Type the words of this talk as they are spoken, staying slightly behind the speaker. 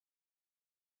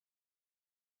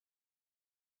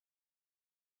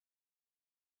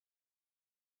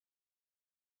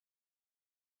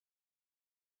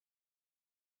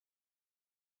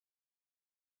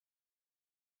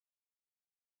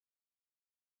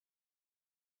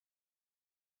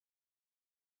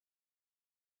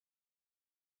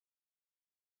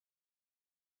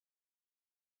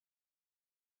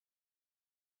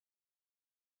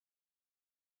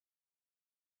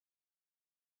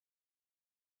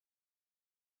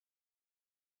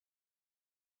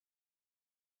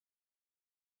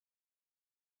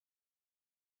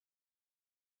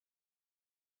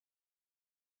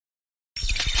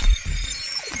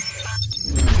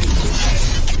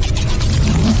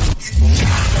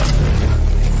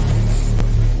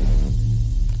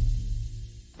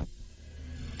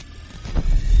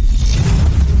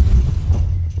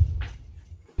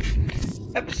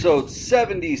episode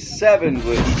 77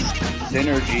 with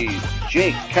Synergies,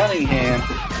 Jake Cunningham,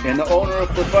 and the owner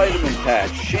of the Vitamin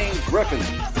Patch, Shane Griffin.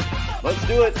 Let's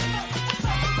do it.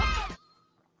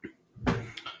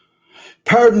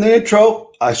 Pardon the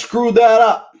intro. I screwed that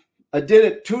up. I did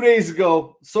it 2 days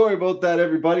ago. Sorry about that,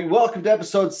 everybody. Welcome to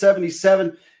episode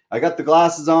 77. I got the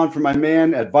glasses on for my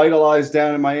man at Vitalize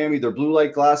down in Miami. They're blue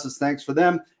light glasses. Thanks for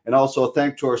them. And also a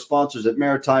thank to our sponsors at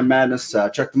Maritime Madness.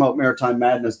 Check them out,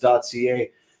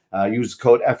 maritimemadness.ca. Use the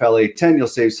code FLA10. You'll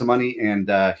save some money and,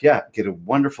 get a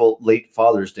wonderful late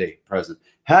Father's Day present.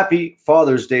 Happy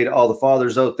Father's Day to all the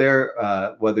fathers out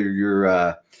there, whether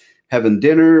you're having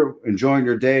dinner, enjoying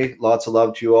your day. Lots of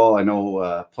love to you all. I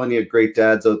know plenty of great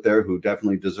dads out there who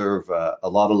definitely deserve a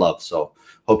lot of love. So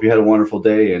hope you had a wonderful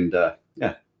day and,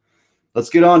 let's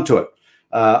get on to it.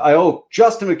 I owe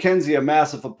Justin McKenzie a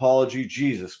massive apology.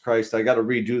 Jesus Christ, I got to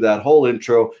redo that whole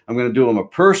intro. I'm going to do him a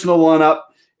personal one up,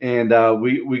 and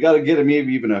we got to get him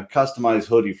maybe even a customized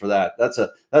hoodie for that. That's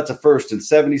a first in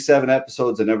 77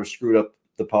 episodes. I never screwed up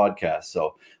the podcast,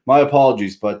 so my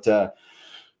apologies. But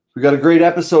we got a great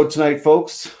episode tonight,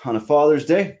 folks. On a Father's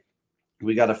Day,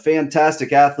 we got a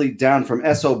fantastic athlete down from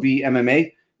SOB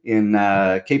MMA in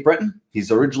Cape Breton. He's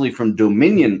originally from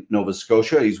Dominion, Nova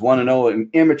Scotia. He's 1-0 in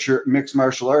amateur mixed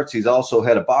martial arts. He's also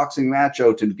had a boxing match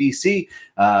out in BC.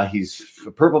 He's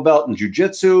a purple belt in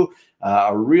jiu-jitsu,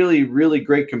 a really, really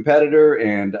great competitor,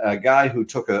 and a guy who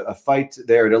took a fight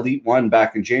there at Elite One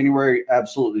back in January,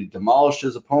 absolutely demolished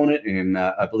his opponent in,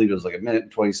 I believe it was like a minute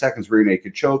and 20 seconds, rear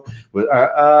naked choke. With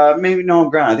ground.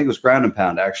 I think it was ground and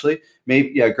pound, actually.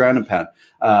 Ground and pound.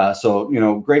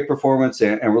 Great performance,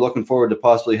 and we're looking forward to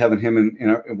possibly having him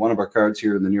in one of our cards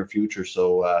here in the near future.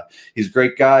 So he's a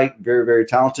great guy, very, very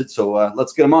talented. So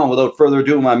let's get him on. Without further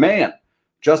ado, my man,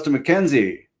 Justin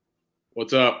McKenzie.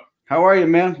 What's up? How are you,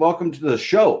 man? Welcome to the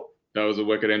show. That was a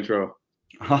wicked intro.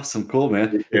 Awesome. Cool,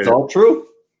 man. It's all true.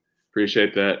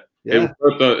 Appreciate that. Yeah.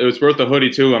 It was worth the hoodie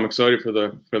too. I'm excited for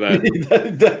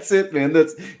that. That's it, man.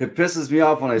 It pisses me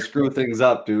off when I screw things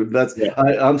up, dude.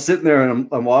 I'm sitting there and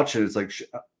I'm watching. It's like,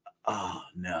 oh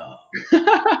no,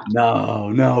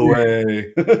 no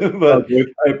way. But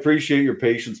I appreciate your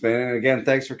patience, man. And again,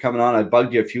 thanks for coming on. I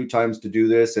bugged you a few times to do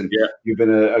this, and you've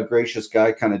been a gracious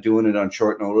guy, kind of doing it on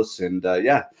short notice. And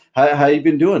how you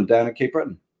been doing down at Cape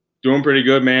Breton? Doing pretty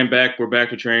good, man. We're back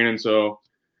to training, so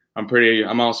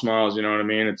I'm all smiles, you know what I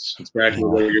mean? It's back to the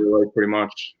regular life pretty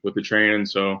much with the training,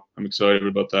 so I'm excited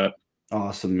about that.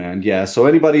 Awesome, man. Yeah, so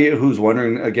anybody who's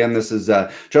wondering, again, this is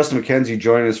Justin McKenzie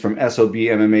joining us from SOB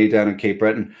MMA down in Cape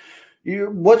Breton.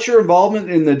 What's your involvement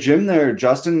in the gym there,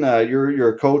 Justin?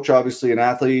 You're a coach, obviously an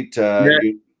athlete.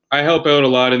 I help out a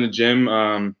lot in the gym.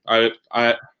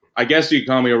 I guess you could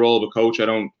call me a role of a coach. I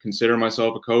don't consider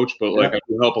myself a coach, but I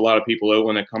do help a lot of people out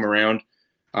when they come around.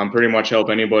 Pretty much help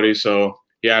anybody, so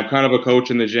yeah, I'm kind of a coach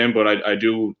in the gym, but I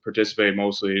do participate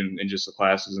mostly in just the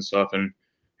classes and stuff, and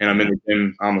I'm in the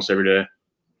gym almost every day.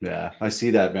 Yeah, I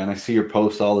see that, man. I see your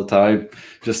posts all the time,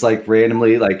 just like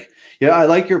randomly. I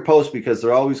like your posts because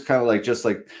they're always kind of like just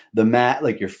like the mat,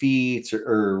 like your feet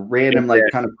or random,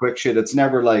 kind of quick shit. It's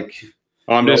never like,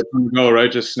 oh, I'm just going to go,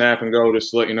 right? Just snap and go, just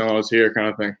to let you know I was here kind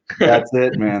of thing. That's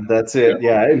it, man. That's it.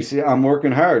 Yeah. And see, I'm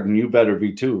working hard and you better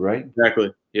be too, right?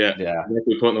 Exactly. Yeah. Yeah. I'm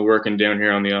definitely putting the work in down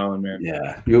here on the island, man.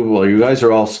 Yeah. You guys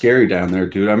are all scary down there,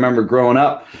 dude. I remember growing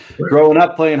up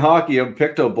playing hockey. I'm a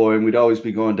Pictou boy, and we'd always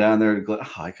be going down there to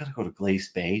I got to go to Glace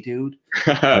Bay, dude.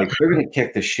 They're going to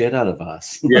kick the shit out of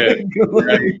us. Yeah.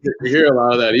 You hear a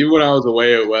lot of that. Even when I was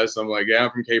away out west, I'm like, I'm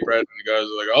from Cape Breton. And the guys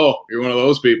are like, oh, you're one of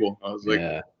those people. I was like,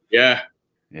 yeah.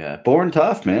 Yeah, born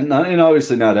tough, man. And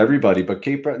obviously not everybody, but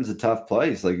Cape Breton's a tough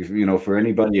place. Like, for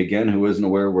anybody, again, who isn't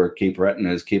aware where Cape Breton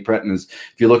is,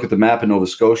 if you look at the map in Nova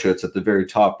Scotia, it's at the very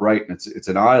top right, and it's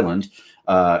an island.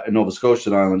 And Nova Scotia's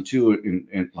an island, too.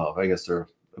 I guess they're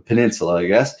a peninsula, I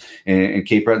guess. And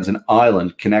Cape Breton's an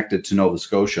island connected to Nova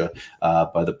Scotia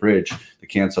by the bridge, the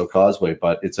Canso Causeway.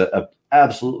 But it's a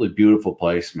absolutely beautiful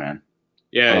place, man.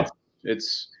 Yeah,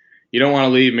 it's you don't want to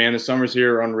leave, man. The summers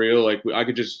here are unreal. Like I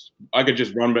could just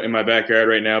run in my backyard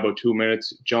right now, about 2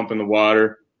 minutes, jump in the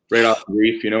water right off the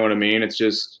reef. You know what I mean? It's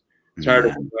hard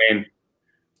to complain.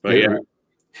 But yeah.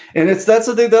 And that's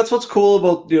the thing. That's what's cool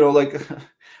about,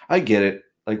 I get it.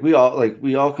 We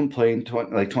all complain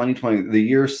 2020, the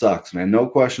year sucks, man. No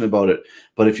question about it.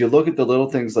 But if you look at the little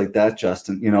things like that,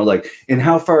 Justin, and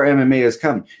how far MMA has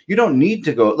come, you don't need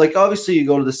to go. Obviously you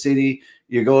go to the city,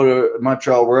 you go to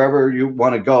Montreal, wherever you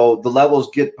want to go, the levels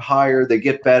get higher, they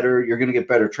get better, you're going to get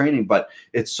better training. But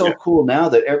it's so cool now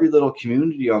that every little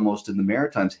community almost in the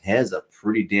Maritimes has a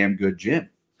pretty damn good gym.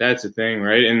 That's the thing,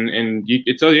 right? And you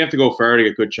have to go far to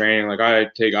get good training. Like I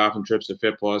take often trips to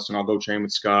Fit Plus, and I'll go train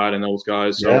with Scott and those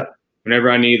guys. So whenever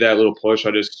I need that little push,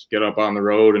 I just get up on the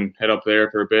road and head up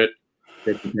there for a bit,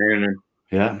 get some training.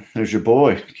 Yeah, there's your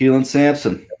boy, Keelan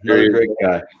Sampson. Another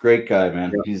great guy,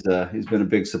 man. Yeah. He's been a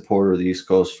big supporter of the East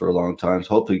Coast for a long time. So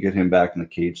hopefully get him back in the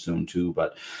cage soon too.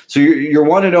 But so you're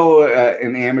 1-0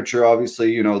 in amateur,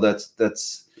 obviously. You know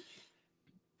that's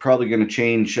probably going to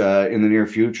change in the near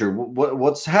future.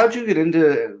 How'd you get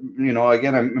into,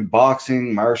 again, I'm in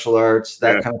boxing, martial arts,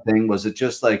 that kind of thing? Was it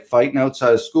just like fighting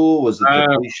outside of school? Was it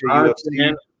the cliche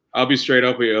UFC? I'll be straight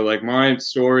up with you. Like my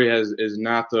story is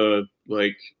not the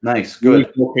nice,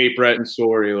 good Cape Breton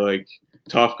story, like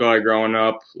tough guy growing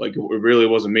up. Like it really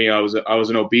wasn't me. I was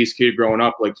an obese kid growing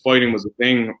up. Like fighting was a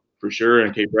thing for sure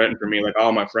in Cape Breton for me. Like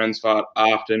all my friends fought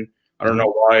often. I don't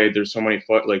know why there's so many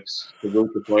fight like the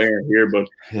group of players here, but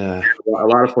yeah, a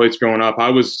lot of fights growing up. I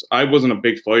wasn't a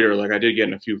big fighter. Like I did get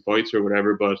in a few fights or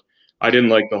whatever, but I didn't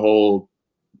like the whole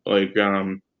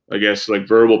I guess like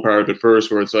verbal part at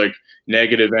first, where it's like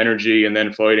negative energy and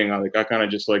then fighting. I kind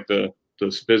of just like the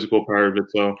physical part of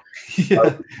it. So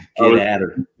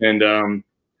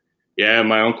and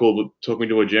my uncle took me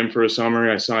to a gym for a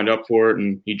summer. I signed up for it,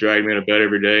 and he dragged me to bed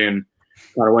every day, and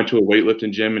I went to a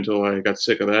weightlifting gym until I got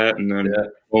sick of that, and then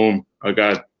boom,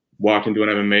 I walked into an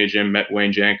MMA gym, met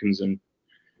Wayne Jenkins, and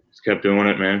just kept doing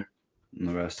it, man. And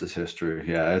the rest is history.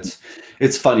 Yeah,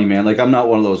 it's funny, man. Like I'm not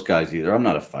one of those guys either. I'm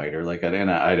not a fighter. Like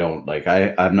I don't like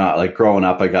I'm not like growing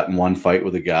up. I got in one fight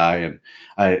with a guy, and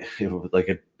I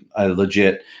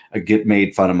get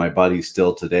made fun of my buddies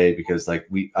still today because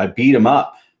I beat him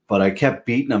up, but I kept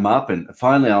beating him up, and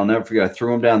finally I'll never forget. I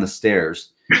threw him down the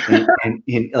stairs, and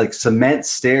like cement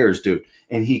stairs, dude.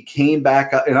 And he came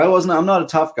back up, and I'm not a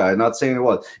tough guy. I'm not saying it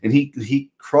was. And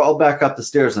he crawled back up the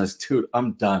stairs, and I said, dude,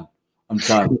 I'm done.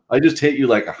 I just hit you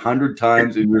like 100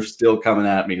 times, and you're still coming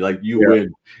at me like you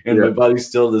win. And my buddy's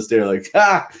still to this day like,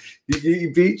 he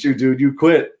beat you, dude. You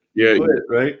quit. Yeah, you quit,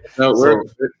 right? No, quit.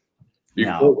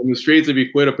 In the streets, if you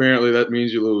quit, apparently that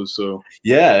means you lose. So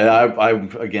yeah, I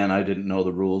didn't know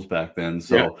the rules back then.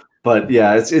 So, but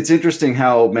yeah, it's interesting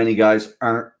how many guys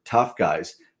aren't tough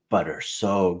guys, but are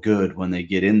so good when they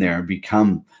get in there and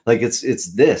become like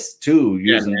it's this too,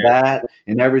 using that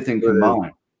and everything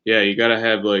combined. Yeah, you gotta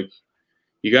have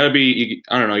you gotta be.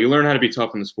 I don't know. You learn how to be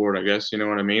tough in the sport, I guess. You know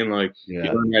what I mean? Like you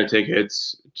learn how to take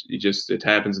hits. It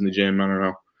happens in the gym. I don't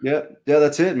know. Yeah,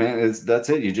 that's it, man. That's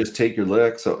it. You just take your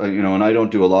licks. So, and I don't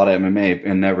do a lot of MMA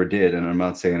and never did. And I'm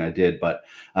not saying I did, but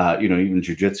even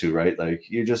jiu-jitsu, right? Like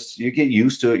you get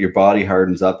used to it. Your body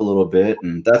hardens up a little bit.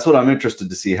 And that's what I'm interested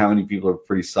to see, how many people are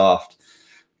pretty soft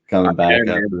coming back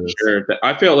after this. Sure.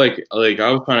 I felt like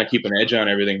I was trying to keep an edge on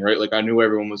everything, right? Like I knew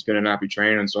everyone was going to not be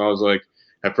training. So I was like,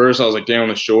 at first I was like down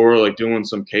the shore, like doing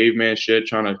some caveman shit,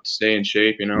 trying to stay in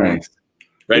shape, Nice.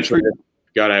 Eventually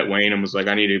got at Wayne and was like,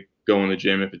 I need to go in the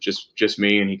gym if it's just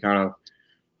me, and he kind of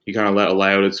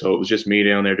allowed it, so it was just me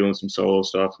down there doing some solo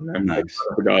stuff, and then nice.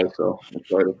 Guys, so I'm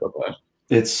excited about that.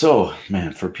 It's so,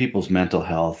 man, for people's mental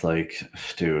health, like,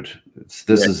 dude,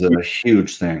 this is a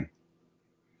huge thing.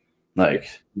 Like,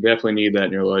 you definitely need that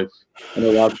in your life. I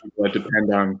know a lot of people that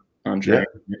depend on training.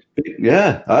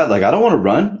 Yeah, I don't want to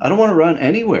run. I don't want to run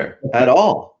anywhere at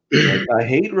all. Like, I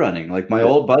hate running. Like my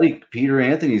old buddy Peter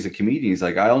Anthony, he's a comedian. He's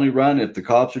like, I only run if the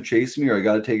cops are chasing me or I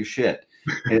got to take a shit.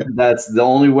 And that's the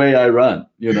only way I run,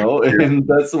 and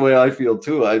that's the way I feel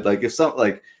too.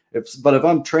 But if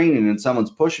I'm training and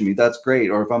someone's pushing me, that's great.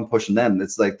 Or if I'm pushing them,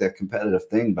 it's like that competitive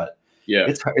thing. But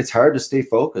yeah, it's hard to stay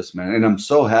focused, man. And I'm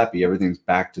so happy everything's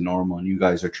back to normal and you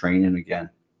guys are training again.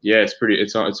 Yeah,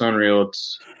 it's unreal.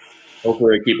 It's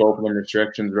hopefully they keep opening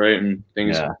restrictions, right, and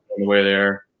things the way they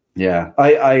are. Yeah,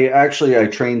 I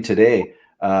trained today.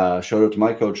 Shout out to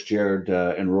my coach Jared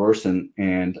in Rorson,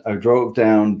 and I drove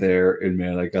down there, and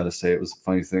man, I gotta say it was a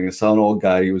funny thing. I saw an old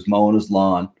guy. He was mowing his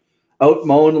lawn, out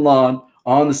mowing the lawn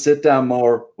on the sit-down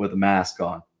mower with a mask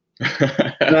on.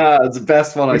 It's the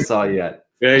best one I saw yet.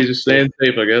 Yeah, he's just staying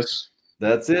safe, I guess.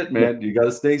 That's it, man. You got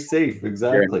to stay safe.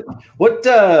 Exactly. Yeah. What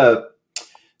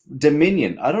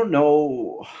Dominion? I don't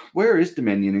know. Where is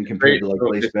Dominion in compared to like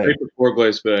Glace Bay? Right before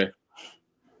Glace Bay.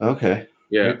 Okay.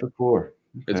 Yeah. Right before.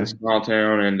 Okay. It's a small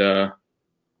town, and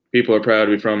people are proud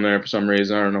to be from there for some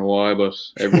reason. I don't know why, but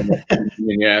everyone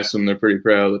you ask them, they're pretty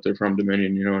proud that they're from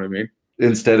Dominion. You know what I mean?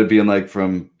 Instead of being like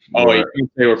from. You can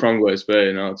say we're from Glace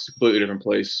Bay. No, it's a completely different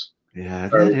place. Yeah,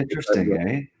 that's interesting,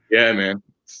 eh? Yeah, man.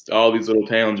 It's all these little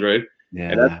towns, right?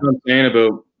 Yeah. And that's what I'm saying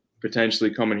about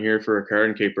potentially coming here for a card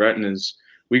in Cape Breton is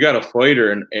we got a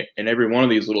fighter in every one of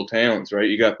these little towns, right?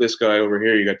 You got this guy over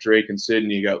here. You got Drake and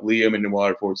Sydney. You got Liam in New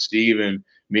Waterford, Steven,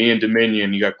 me and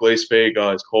Dominion. You got Glace Bay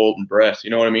guys, Colt and Brett. You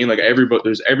know what I mean? Like everybody,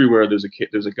 there's everywhere. There's a kid.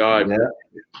 There's a guy. Yeah.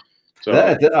 So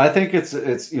I think it's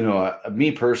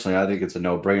me personally, I think it's a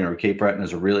no-brainer. Cape Breton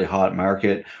is a really hot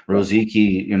market.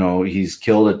 Rosicky, he's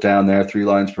killed it down there. Three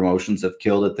Lions Promotions have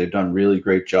killed it. They've done a really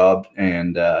great job.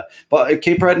 And but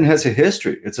Cape Breton has a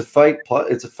history. It's a fight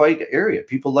area.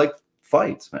 People like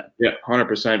fights, man. Yeah,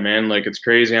 100%, man. Like it's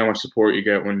crazy how much support you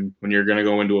get when you're gonna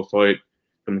go into a fight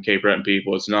from the Cape Breton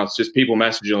people. It's just people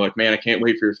messaging like, man, I can't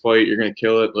wait for your fight. You're gonna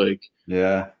kill it. Like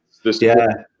this is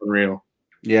unreal.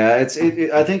 Yeah,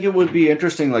 I think it would be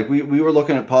interesting. Like we were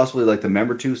looking at possibly like the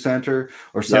Member 2 Center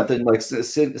or something like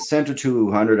Center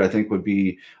 200. I think would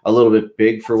be a little bit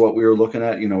big for what we were looking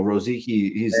at.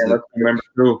 Rosicky, he's Member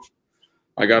 2.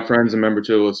 I got friends in Member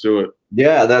 2. Let's do it.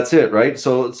 Yeah, that's it, right?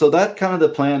 So that kind of the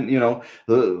plan.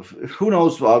 Who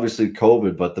knows? Obviously,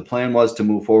 COVID, but the plan was to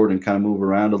move forward and kind of move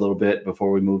around a little bit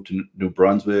before we move to New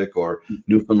Brunswick or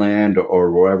Newfoundland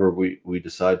or wherever we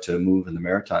decide to move in the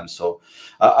Maritimes. So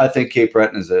I think Cape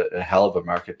Breton is a hell of a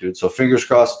market, dude. So fingers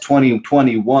crossed,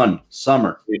 2021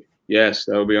 summer. Yes,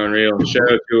 that would be unreal.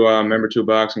 Shout out to Member 2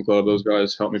 Boxing Club. Those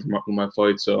guys helped me with my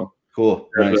fight. So cool,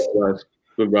 nice,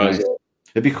 good guys. Nice.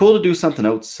 It'd be cool to do something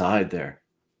outside there.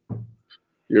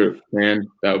 Man,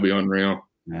 that would be unreal.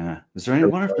 Yeah. I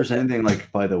wonder if there's anything like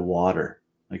by the water,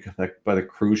 like by the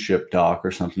cruise ship dock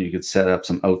or something, you could set up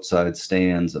some outside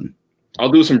stands and. I'll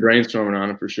do some brainstorming on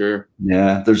it for sure.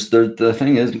 Yeah. The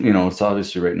thing is, it's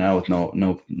obviously right now with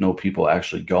no people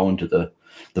actually going to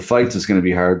the fights is going to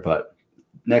be hard, but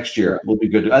next year will be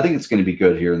good. I think it's going to be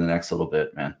good here in the next little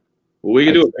bit, man. Well, we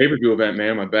could do a pay-per-view event,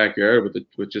 man, in my backyard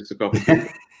with just a couple people.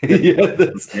 Yeah,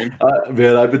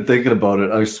 man, I've been thinking about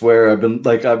it. I swear, I've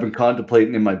been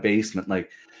contemplating in my basement,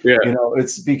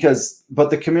 it's because, but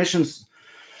the commissions,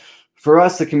 for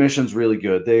us, the commission's really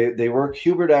good. They work.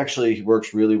 Hubert actually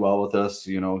works really well with us.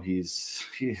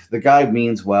 The guy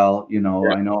means well.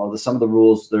 I know some of the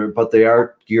rules there, but they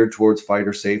are geared towards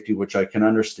fighter safety, which I can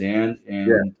understand.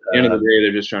 And at the end of the day,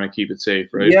 they're just trying to keep it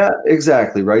safe, right? Yeah,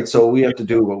 exactly, right. So we have to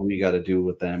do what we got to do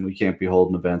with them. We can't be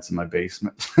holding events in my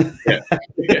basement.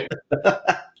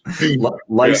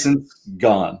 License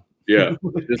gone. Yeah,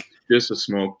 just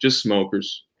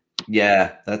smokers.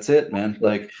 Yeah, that's it, man.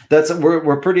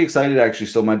 We're pretty excited actually.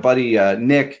 So my buddy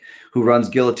Nick, who runs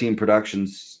Guillotine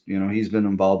Productions, he's been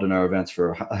involved in our events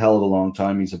for a hell of a long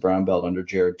time. He's a brown belt under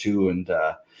Jared too, and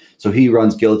so he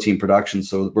runs Guillotine Productions.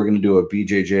 So we're going to do a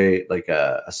BJJ, like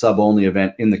a sub only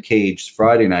event in the cage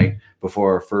Friday night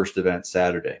before our first event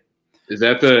Saturday. Is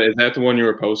that the one you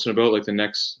were posting about? Like the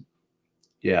next?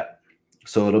 Yeah.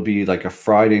 So it'll be like a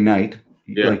Friday night.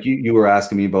 Yeah. Like you were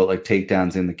asking me about like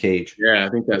takedowns in the cage. Yeah, I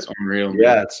think that's unreal. Man.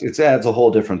 Yeah, it adds a whole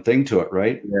different thing to it,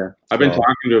 right? Yeah, I've been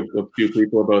talking to a few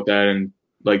people about that, and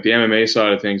like the MMA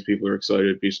side of things, people are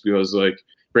excited because like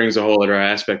brings a whole other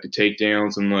aspect to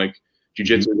takedowns, and like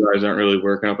jiu-jitsu guys aren't really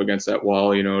working up against that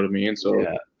wall. You know what I mean? So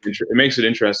it makes it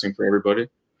interesting for everybody.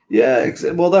 Yeah,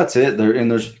 well, that's it.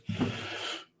 There's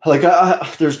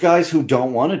like there's guys who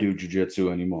don't want to do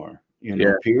jiu-jitsu anymore.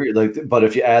 Period. Like, but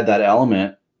if you add that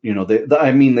element.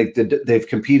 They've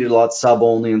competed a lot sub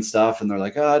only and stuff, and they're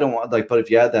like, I don't want but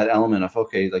if you add that element of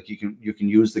like you can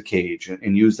use the cage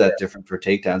and use that different for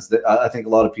takedowns, I think a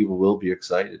lot of people will be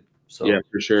excited. So yeah,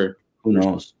 for sure. Who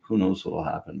knows what will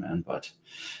happen, man? But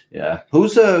yeah,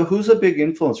 who's a big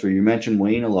influence for you? You mentioned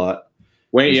Wayne a lot.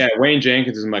 Wayne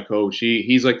Jenkins is my coach.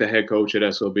 He's like the head coach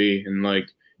at SOB, and like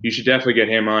you should definitely get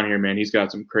him on here, man. He's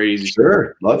got some crazy.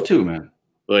 Sure, love to, man.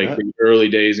 The early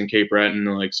days in Cape Breton,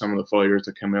 like some of the fighters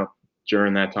that come up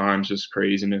during that time, just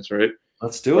craziness, right?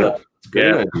 Let's do it. It's a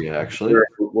good idea, actually.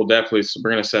 We're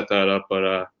gonna set that up,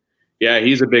 but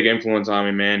he's a big influence on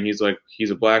me, man. He's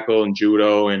a black belt in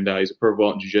judo and he's a purple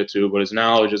belt in jiu-jitsu, but his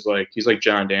knowledge is he's like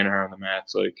John Danaher on the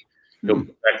mats. Like he'll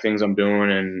protect things I'm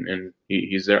doing, and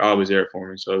he's there, always there for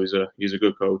me. So he's a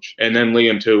good coach. And then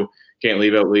Liam too. Can't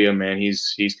leave out Liam, man.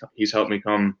 He's helped me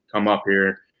come up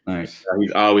here. Nice.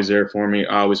 He's always there for me,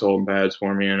 always holding pads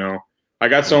for me. I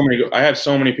have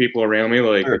so many people around me.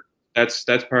 Like that's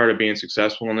part of being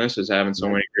successful in this is having so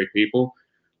many great people.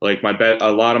 Like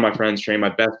a lot of my friends train my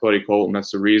best buddy Colton.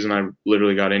 That's the reason I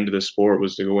literally got into this sport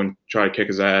was to go and try to kick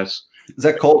his ass. Is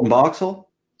that Colton Boxall?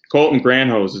 Colton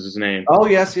Granhose is his name. Oh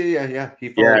yes, yeah.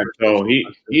 So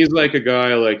he's like a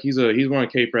guy he's one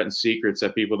of Cape Breton's secrets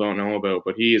that people don't know about,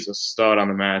 but he is a stud on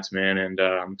the mats, man. And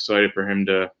I'm excited for him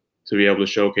to be able to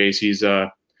showcase. He's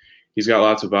got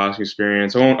lots of boxing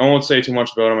experience. I won't say too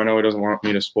much about him. I know he doesn't want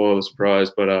me to spoil the surprise,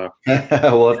 but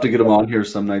we'll have to get him on here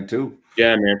some night too.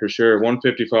 Yeah, man, for sure.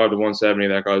 155 to 170,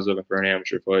 that guy's looking for an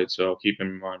amateur fight, so keep him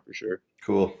in mind for sure.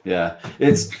 Cool. Yeah.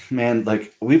 It's, man,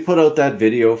 like we put out that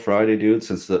video Friday, dude,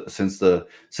 since the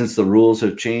rules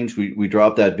have changed. We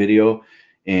dropped that video,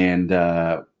 and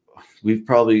we've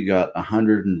probably got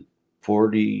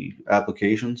 140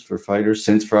 applications for fighters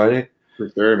since Friday. For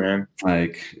sure, man.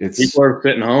 Like, it's people are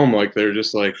sitting home, like they're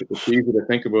just like, it's easy to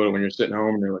think about it when you're sitting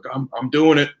home and they're like, I'm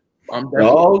doing it.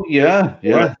 Oh yeah,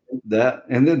 that,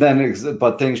 and then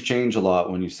but things change a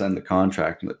lot when you send the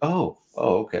contract. Like, oh,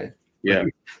 okay. Yeah.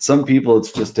 Like, some people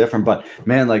it's just different, but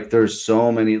man, like there's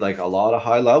so many, like a lot of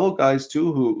high level guys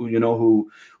too,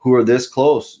 who are this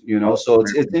close, so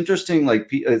it's interesting. Like,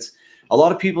 it's a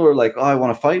lot of people are like, oh, I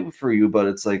want to fight for you, but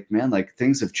it's like, man, like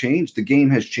things have changed. The game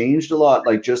has changed a lot,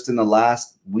 like just in the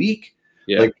last week.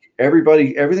 Yeah. Like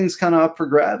everything's kind of up for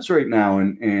grabs right now,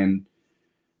 and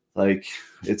like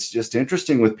it's just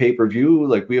interesting with pay-per-view.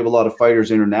 Like, we have a lot of fighters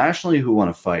internationally who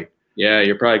want to fight. Yeah,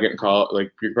 you're probably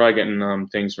getting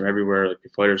things from everywhere, like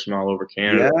fighters from all over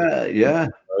Canada. Yeah,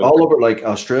 all over, like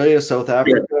Australia, South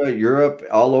Africa, Europe,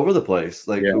 all over the place.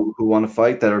 Like, who want to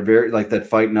fight, that are very, like, that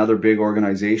fight in other big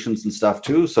organizations and stuff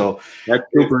too. So that's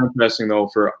super interesting though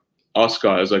for us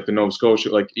guys, like the Nova Scotia,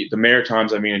 like the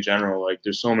Maritimes. I mean, in general, like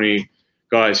there's so many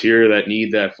guys here that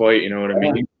need that fight. You know what I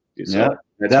mean? So,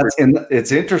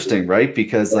 it's interesting, right?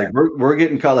 Because like we're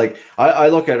getting caught. Like, I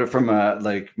look at it from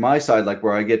like my side, like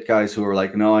where I get guys who are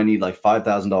like, no, I need like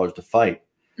 $5,000 to fight.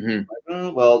 Mm-hmm. Like,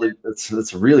 oh, well,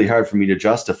 it's really hard for me to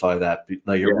justify that.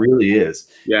 Like, it really is.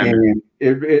 Yeah, and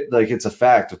it like, it's a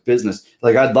fact of business.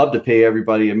 Like, I'd love to pay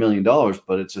everybody $1 million,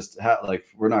 but it's just like,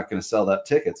 we're not going to sell that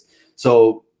tickets.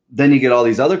 So then you get all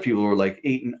these other people who are like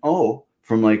 8-0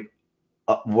 from like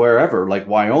wherever, like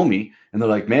Wyoming, and they're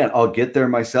like, man, I'll get there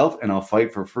myself and I'll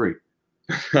fight for free.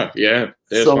 Yeah.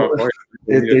 So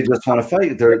they just want to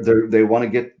fight. They want to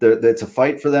get it's a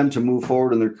fight for them to move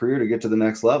forward in their career, to get to the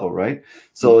next level, right?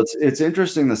 So it's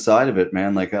interesting, the side of it,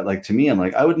 man. Like to me, I'm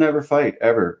like, I would never fight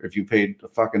ever if you paid a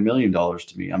fucking $1 million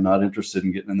to me. I'm not interested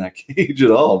in getting in that cage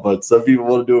at all. But some people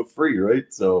want to do it free, right?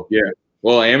 So yeah.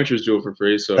 Well, amateurs do it for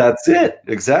free, so that's it.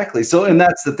 Exactly. So, and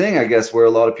that's the thing, I guess, where a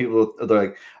lot of people, they're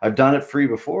like, I've done it free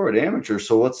before at amateur,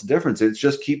 so what's the difference? It's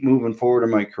just keep moving forward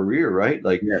in my career, right?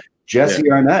 Like,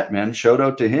 Jesse Arnett, man, shout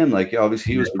out to him. Like,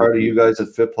 obviously he was part of you guys at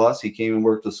Fit Plus. He came and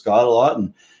worked with Scott a lot,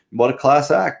 and what a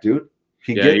class act, dude.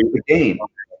 He gets the game.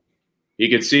 You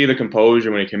could see the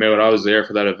composure when he came out. I was there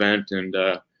for that event, and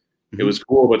it was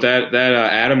cool. But that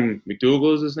Adam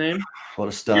McDougall is his name. What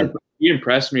a stud. He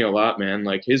impressed me a lot, man.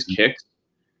 Like, his kicks.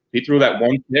 He threw that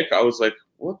one kick. I was like,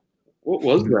 what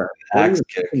was that? Axe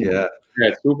kick, yeah.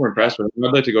 Yeah, super impressed with him.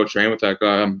 I'd like to go train with that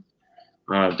guy.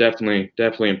 I'm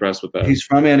definitely impressed with that. He's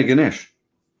from Antigonish.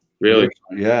 Really?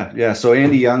 Yeah. So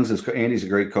Andy's a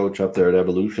great coach up there at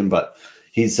Evolution, but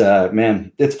he's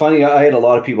man, it's funny. I had a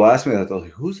lot of people ask me that. They're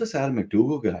like, who's this Adam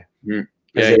McDougall guy? Mm-hmm.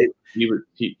 Yeah,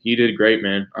 he did great,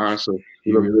 man. Honestly,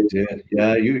 he really did.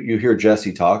 Yeah, you hear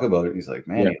Jesse talk about it. He's like,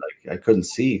 man, like, I couldn't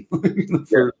see the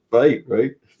first fight,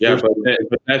 right? Yeah, but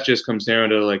that just comes down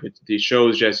to, like, he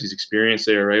shows Jesse's experience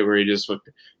there, right? Where he just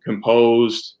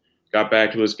composed, got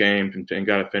back to his game, and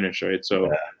got a finish, right?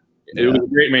 So it was a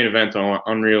great main event, though.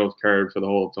 Unreal card for the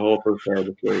whole first card of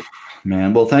the week.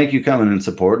 Man, well, thank you coming and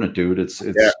supporting it, dude. It's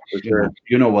for sure.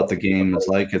 You know what the game is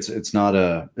like. It's not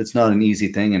an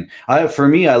easy thing, and for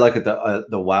me, I like it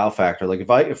the wow factor. Like,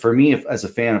 if as a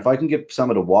fan, if I can get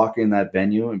someone to walk in that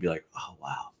venue and be like, oh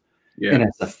wow, and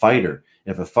as a fighter.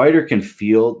 If a fighter can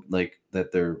feel like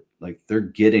that they're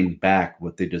getting back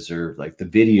what they deserve, like the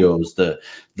videos,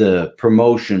 the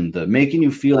promotion, the making you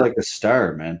feel like a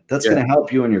star, man, that's going to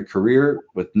help you in your career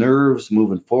with nerves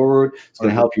moving forward. It's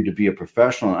going to help you to be a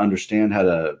professional and understand how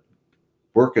to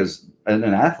work as an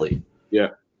athlete. Yeah.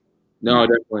 No,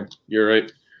 definitely. You're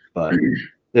right. But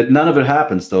none of it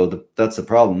happens, though. That's the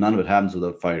problem. None of it happens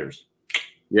without fighters.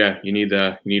 Yeah, you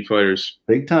need fighters.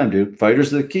 Big time, dude.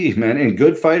 Fighters are the key, man. And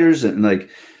good fighters, and like,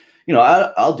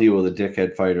 I'll deal with a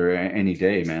dickhead fighter any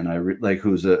day, man.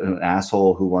 Who's an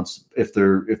asshole who wants, if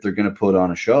they're going to put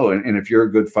on a show, and if you're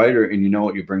a good fighter and you know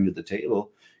what you bring to the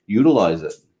table, utilize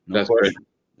it. That's right.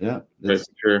 Yeah, that's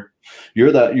true.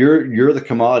 You're the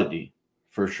commodity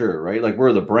for sure, right? Like,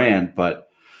 we're the brand, but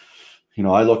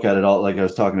I look at it all, like I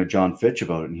was talking to John Fitch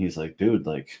about it, and he's like, dude,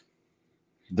 like,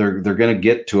 they're going to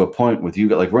get to a point with you.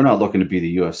 Like, we're not looking to be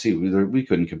the UFC. We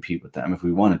couldn't compete with them if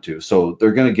we wanted to. So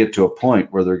they're going to get to a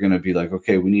point where they're going to be like,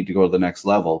 okay, we need to go to the next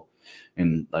level.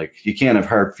 And like, you can't have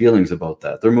hard feelings about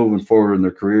that. They're moving forward in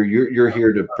their career. You're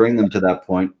here to bring them to that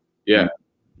point. Yeah.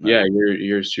 Yeah.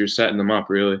 You're setting them up,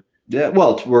 really. Yeah,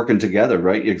 well, it's working together,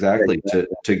 right? Exactly,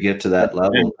 to get to that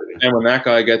level. And when that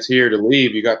guy gets here to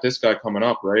leave, you got this guy coming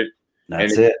up, right?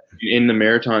 That's and it. In the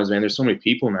Maritimes, man, there's so many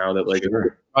people now that like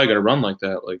Sure. probably got to run like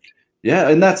that. Like, yeah,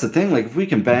 and that's the thing. Like, if we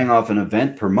can bang off an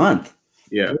event per month,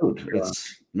 yeah, dude,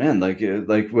 it's man, like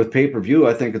with pay-per-view,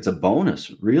 I think it's a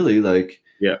bonus. Really, like,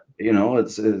 yeah, you know,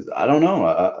 it's I don't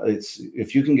know. It's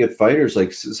if you can get fighters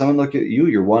like someone look at you,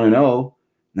 you're 1-0.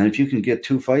 And then if you can get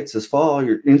 2 fights this fall,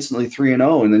 you're instantly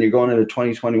 3-0, and then you're going into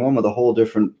 2021 with a whole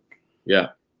different. Yeah,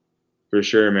 for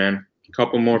sure, man. A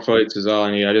couple more fights is all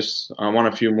I need. I want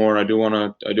a few more. I do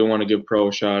want to give pro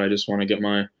a shot. I just want to get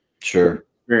my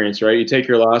experience, right? You take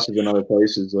your losses in other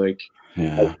places, like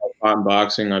I've fought in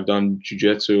boxing, I've done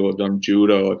jiu-jitsu, I've done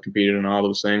judo, I've competed in all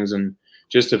those things, and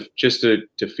just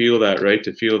to feel that, right?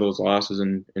 To feel those losses,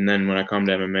 and then when I come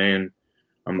to MMA,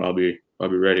 and I'll be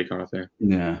ready, kind of thing.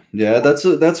 Yeah,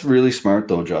 that's really smart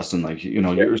though, Justin. Like, you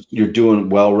know, you're doing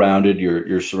well-rounded.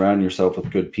 You're surrounding yourself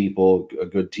with good people, a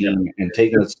good team, and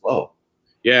taking it slow.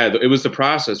 Yeah, it was the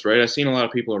process, right? I've seen a lot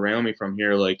of people around me from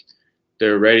here, like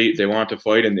they're ready, they want to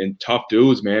fight, and tough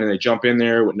dudes, man, and they jump in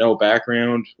there with no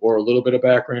background or a little bit of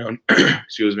background,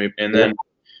 excuse me, and then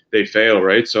they fail,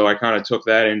 right? So I kind of took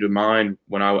that into mind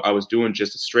when I was doing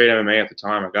just a straight MMA at the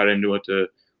time. I got into it to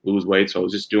lose weight, so I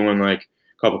was just doing like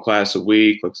a couple classes a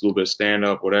week, like a little bit of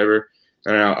stand-up, whatever.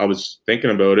 And I was thinking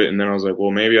about it, and then I was like,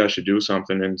 well, maybe I should do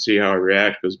something and see how I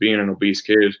react, because being an obese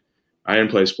kid, I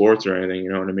didn't play sports or anything,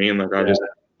 you know what I mean? Like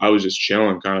I was just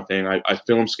chilling kind of thing. I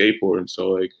filmed skateboarding, so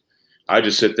like I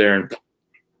just sit there and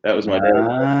that was my day.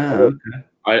 Okay.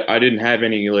 I didn't have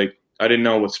any, like, I didn't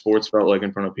know what sports felt like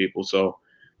in front of people, so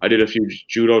I did a few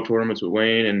judo tournaments with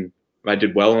Wayne, and I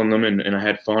did well in them, and I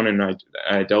had fun, and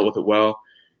I dealt with it well.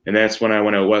 And that's when I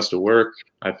went out west to work.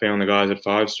 I found the guys at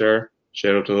 5 Star.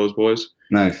 Shout out to those boys.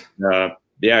 Nice.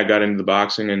 Yeah, I got into the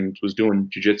boxing and was doing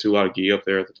jiu-jitsu, a lot of gi up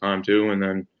there at the time too, and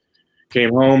then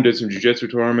came home, did some jiu-jitsu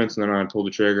tournaments, and then I pulled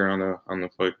the trigger on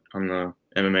the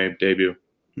MMA debut.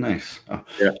 Nice. Oh,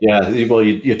 yeah. Well,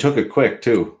 you took it quick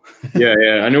too.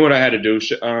 yeah. I knew what I had to do.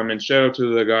 And shout out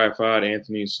to the guy I fought,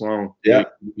 Anthony Sloan. Yeah,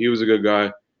 he was a good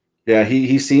guy. Yeah,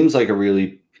 he seems like a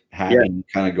really happy,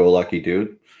 kind of go-lucky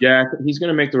dude. Yeah, he's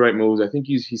gonna make the right moves. I think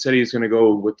he said he's gonna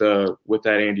go with that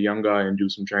Andy Young guy and do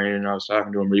some training. I was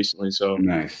talking to him recently, so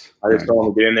nice. I just told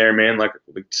him to get in there, man. Like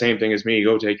the same thing as me.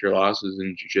 Go take your losses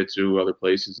in jiu-jitsu, other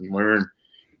places, and learn,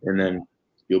 and then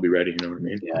you'll be ready. You know what I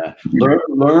mean? Yeah,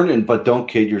 learn, but don't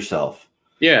kid yourself.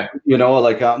 Yeah, you know,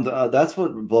 like that's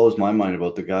what blows my mind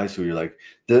about the guys who you're like.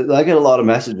 I get a lot of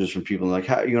messages from people like,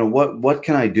 how, you know, what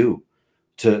can I do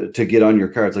to get on your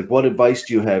cards? Like, what advice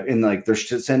do you have? And like, they're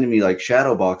sending me like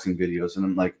shadow boxing videos, and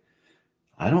I'm like,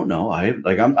 I don't know.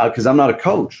 Because I'm not a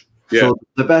coach. Yeah. So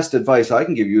the best advice I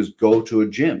can give you is go to a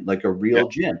gym, like a real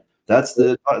gym. That's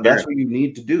what you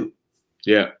need to do.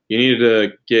 Yeah, you need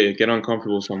to get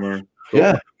uncomfortable somewhere.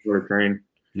 Or train.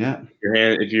 Yeah.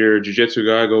 If you're a jiu-jitsu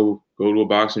guy, go to a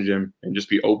boxing gym and just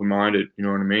be open-minded. You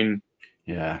know what I mean?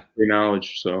 Yeah. Your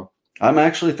knowledge. So I'm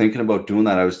actually thinking about doing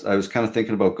that. I was kind of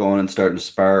thinking about going and starting to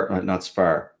spar, not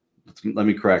spar. Let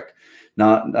me correct.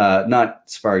 Not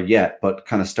spar yet, but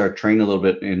kind of start training a little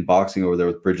bit in boxing over there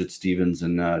with Bridget Stevens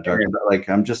and Dark. Like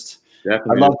I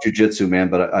love jiu-jitsu, man,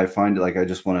 but I find it like I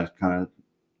just want to kind of.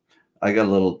 I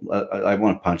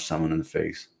want to punch someone in the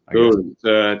face.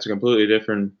 It's a completely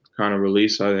different kind of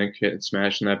release, I think, hitting,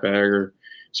 smashing that bag or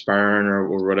sparring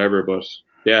or whatever. But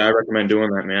yeah, I recommend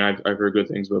doing that, man. I've heard good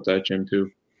things about that gym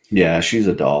too. Yeah, she's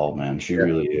a doll, man. She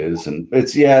really is, and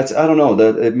it's I don't know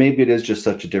that maybe it is just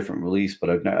such a different release.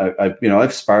 But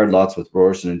I've sparred lots with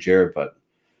Rorson and Jared, but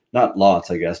not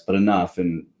lots, I guess, but enough,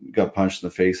 and got punched in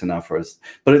the face enough for us.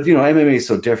 But MMA is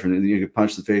so different. You get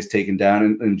punched in the face, taken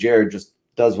down, and Jared just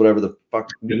does whatever the fuck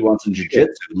he wants in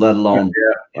jiu-jitsu, let alone.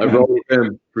 Yeah, I rolled with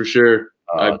him for sure.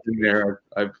 I've been there.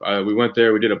 We went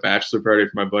there. We did a bachelor party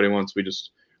for my buddy once. We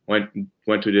just went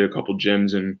to did a couple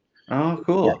gyms and. Oh,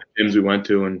 cool. Gyms we went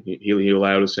to, and he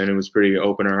allowed us in. It was pretty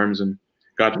open arms, and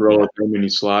got to roll with him, and he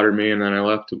slaughtered me, and then I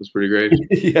left. It was pretty great.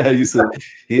 Yeah, he's a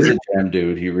gem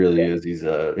dude. He really is. He's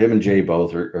him and Jay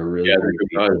both are really good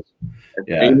guys.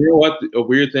 Yeah. And you know what? A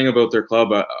weird thing about their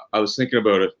club, I was thinking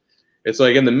about it. It's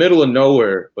like in the middle of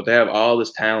nowhere, but they have all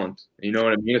this talent. You know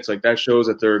what I mean? It's like that shows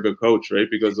that they're a good coach, right?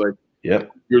 Because like,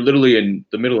 you're literally in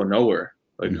the middle of nowhere,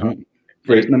 like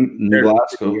right in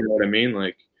Glasgow. You know what I mean?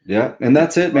 Like. Yeah, and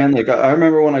that's it, man. Like I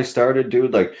remember when I started,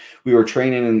 dude. Like we were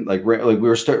training in we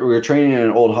were training in an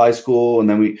old high school, and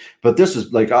then but this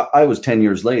was like I was 10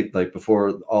 years late, like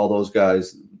before all those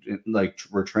guys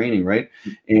we're training, right?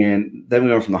 And then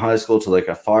we went from the high school to like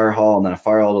a fire hall, and then a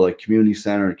fire hall to like community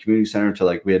center, and community center to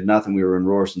like we had nothing. We were in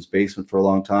Roarson's basement for a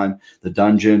long time, the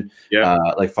dungeon,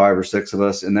 like 5 or 6 of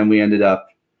us, and then we ended up,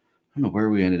 I don't know where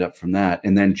we ended up from that,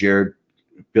 and then Jared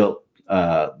built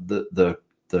the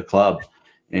club,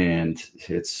 and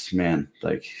it's, man,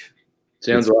 like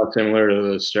sounds a lot similar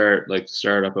to the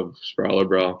startup of Sprawler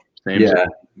Brawl. Same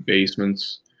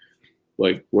basements,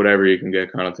 like whatever you can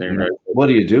get kind of thing, right? What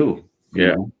do you do? You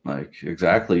know, like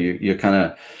exactly. You kind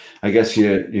of, I guess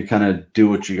you kind of do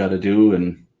what you got to do,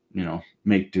 and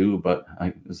make do. But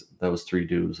that was 3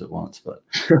 do's at once. But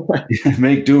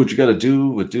make do what you got to do.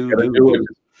 With do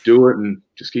it, and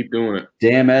just keep doing it.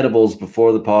 Damn edibles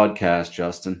before the podcast,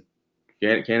 Justin.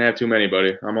 Can't have too many,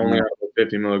 buddy. I'm only on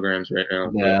 50 milligrams right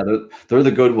now. Yeah, they're the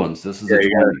good ones. This is a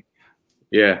 20.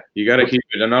 Yeah, you got to keep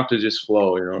it enough to just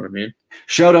flow. You know what I mean?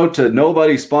 Shout out to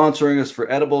nobody sponsoring us for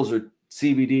edibles or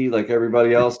CBD like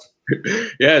everybody else.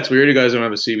 Yeah, it's weird you guys don't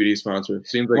have a CBD sponsor. It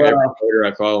seems like every player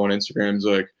I follow on Instagram is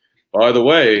like, by the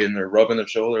way, and they're rubbing their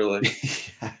shoulder like,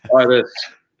 buy this.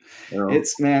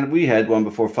 It's, man, we had one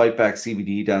before, Fight Back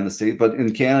CBD down the state, but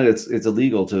in Canada it's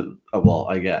illegal to, well,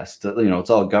 I guess, it's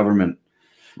all government.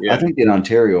 Yeah. I think in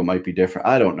Ontario it might be different.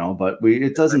 I don't know, but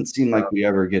it doesn't seem like we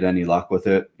ever get any luck with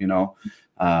it.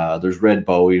 There's Red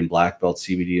Bowie and Black Belt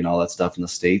CBD and all that stuff in the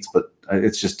States, but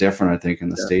it's just different, I think, in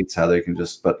the States, how they can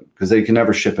because they can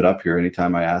never ship it up here.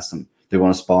 Anytime I ask them, they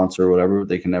want to sponsor or whatever,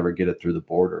 they can never get it through the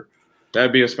border.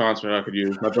 That'd be a sponsor I could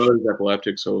use. My brother's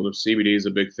epileptic, so the CBD is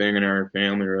a big thing in our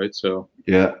family, right? So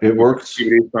yeah, it works.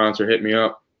 CBD sponsor, hit me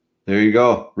up. There you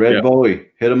go. Red Bowie,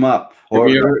 hit him up.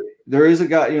 There is a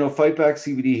guy, Fight Back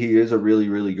CBD. He is a really,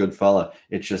 really good fella.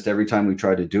 It's just every time we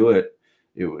try to do it,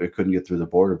 it couldn't get through the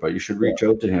border. But you should reach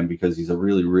out to him because he's a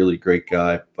really, really great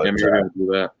guy. But do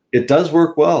that. It does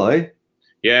work well, eh?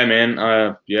 Yeah, man.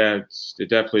 It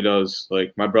definitely does.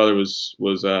 Like my brother was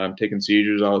taking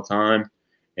seizures all the time,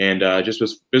 and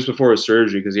just before his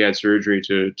surgery, because he had surgery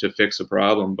to fix the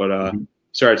problem. But he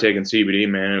started taking CBD,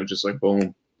 man. It was just like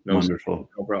boom, wonderful,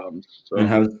 no problems. So,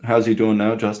 and how's he doing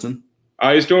now, Justin?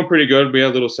 He's doing pretty good. We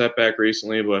had a little setback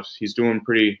recently, but he's doing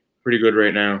pretty good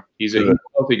right now. He's a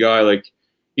healthy guy. Like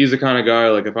he's the kind of guy,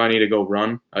 like if I need to go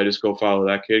run, I just go follow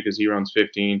that kid because he runs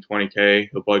 15, 20K.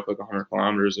 He'll bike like 100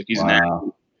 kilometers. Like he's an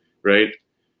athlete, right?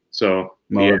 So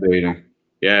motivating.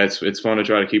 Yeah, it's fun to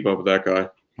try to keep up with that guy.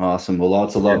 Awesome. Well,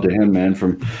 lots of love to him, man,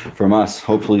 from us.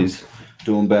 Hopefully he's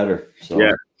doing better. So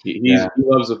yeah, he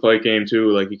loves the fight game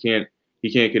too. Like he can't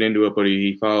get into it, but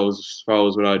he follows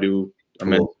what I do.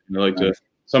 Cool. I like to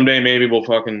someday maybe we'll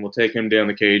take him down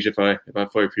the cage if I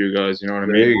fight for you guys. You know what I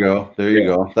mean? There you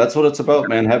go. That's what it's about,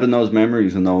 man. Having those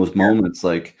memories and those moments.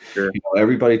 Like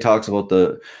everybody talks about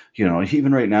the,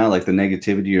 even right now, like the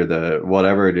negativity or the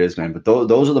whatever it is, man. But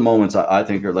those are the moments I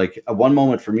think are like one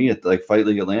moment for me at like Fight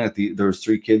League Atlantic. There was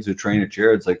 3 kids who train at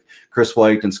Jared's, like Chris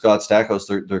White and Scott Stackhouse.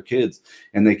 They're kids,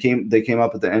 and they came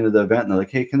up at the end of the event and they're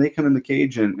like, hey, can they come in the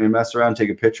cage and mess around,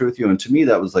 take a picture with you? And to me,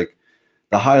 that was like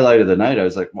the highlight of the night. I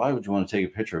was like, why would you want to take a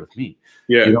picture with me?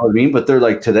 Yeah. You know what I mean? But they're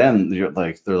like, to them, they're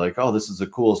like, oh, this is the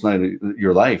coolest night of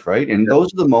your life. Right. And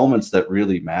those are the moments that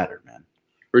really matter, man.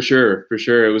 For sure.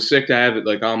 It was sick to have it.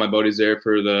 Like all my buddies there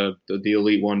for the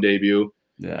Elite One debut.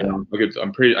 Yeah.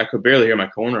 I could barely hear my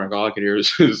corner. Like all I could hear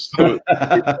was just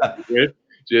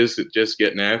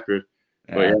getting after it.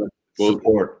 Yeah. But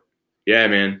support. Yeah,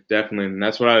 man, definitely. And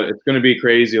that's it's going to be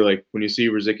crazy. Like when you see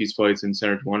Rizicki's fights in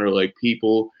Center 200, like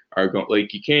people are going,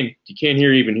 like you can't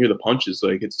even hear the punches.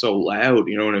 Like it's so loud.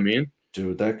 You know what I mean?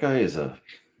 Dude, that guy is a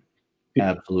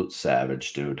absolute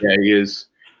savage, dude. Yeah, he is.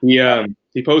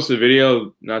 He posted a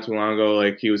video not too long ago.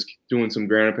 Like he was doing some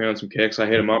ground and pound, some kicks. I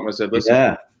hit him up and I said,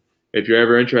 listen, if you're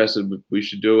ever interested, we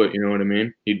should do it. You know what I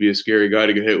mean? He'd be a scary guy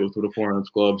to get hit with a 4-ounce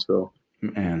club. So.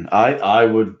 And I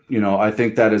would, I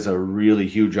think that is a really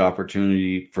huge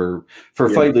opportunity for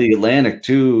Fight League Atlantic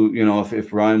too.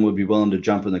 If Ryan would be willing to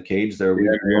jump in the cage there, we'd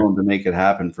be willing to make it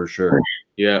happen for sure.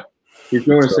 Yeah, he's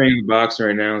doing the same boxing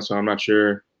right now, so I'm not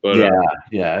sure. But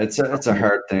it's a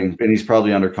hard thing, and he's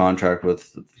probably under contract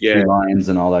with Three Lions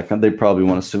and all that. They probably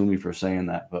want to sue me for saying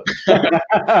that, but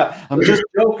I'm just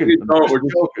joking.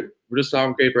 We're just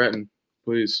talking Cape Breton,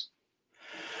 please.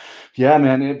 Yeah,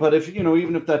 man. But if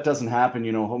even if that doesn't happen,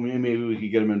 maybe we could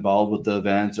get him involved with the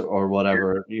events or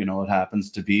whatever, it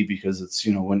happens to be, because it's,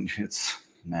 when it's,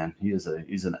 man, he's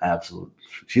an absolute.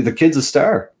 The kid's a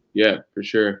star. Yeah, for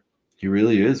sure. He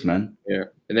really is, man. Yeah,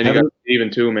 and then you got Steven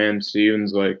too, man.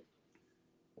 Steven's like,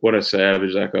 what a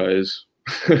savage that guy is.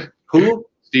 Who?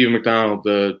 Steven McDonald.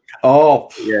 Yeah,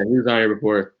 he was on here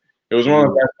before. It was one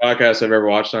of the best podcasts I've ever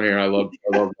watched on here. I love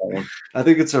that one. I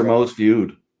think it's our most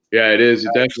viewed. Yeah, it is.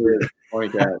 It definitely is.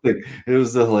 Like that. It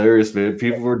was hilarious, man.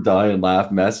 People were dying,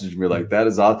 laugh, message me like that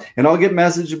is awesome. And I'll get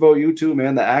message about you too,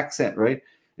 man. The accent, right?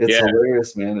 It's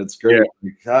hilarious, man. It's great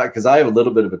because I have a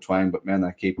little bit of a twang, but man,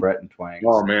 that Cape Breton twang.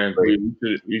 Oh man,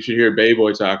 you should hear Bay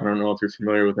Boy talk. I don't know if you're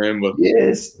familiar with him, but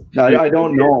yes, no, I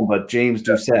don't know him, but James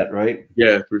Doucette, right?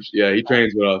 Yeah, he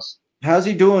trains with us. How's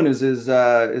he doing? Is his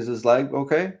leg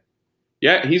okay?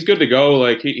 Yeah, he's good to go.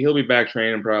 Like he'll be back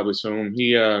training probably soon.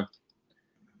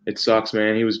 It sucks,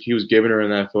 man. He was giving her in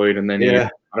that fight, and then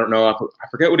I don't know. I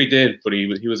forget what he did, but he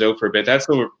was out for a bit. That's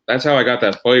how I got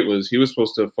that fight. Was he was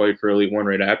supposed to fight for Elite One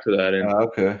right after that, and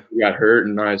he got hurt,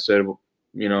 and I said, well,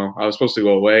 I was supposed to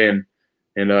go away,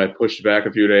 and I pushed it back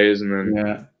a few days, and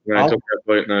then I took that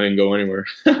fight, and I didn't go anywhere.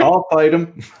 I'll fight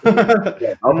him.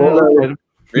 I'll fight him.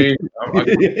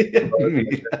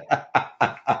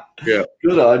 Yeah,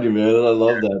 good on you, man. I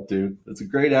love that, dude. It's a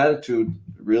great attitude.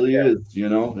 It really is.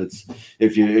 It's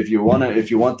if you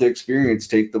want the experience,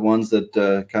 take the ones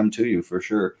that come to you for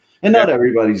sure. And not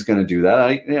everybody's going to do that.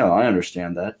 I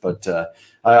understand that, but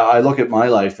I look at my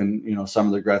life and some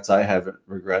of the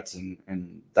regrets,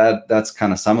 and that's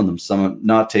kind of some of them. Some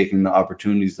not taking the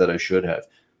opportunities that I should have.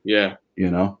 Yeah,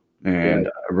 and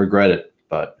I regret it,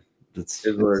 but it's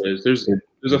what it is.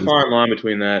 There's a fine line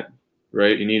between that,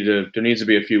 right? There needs to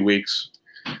be a few weeks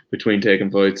between taking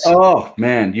fights. Oh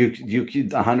man, you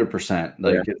 100%.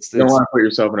 Like you don't want to put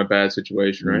yourself in a bad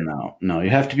situation, right? No, you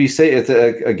have to be safe. It's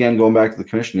again going back to the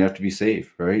commission. You have to be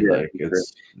safe, right? Yeah,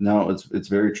 it's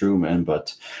very true, man.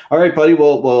 But all right, buddy.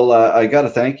 Well, I got to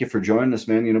thank you for joining us,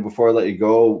 man. Before I let you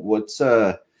go, what's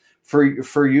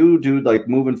for you, dude, like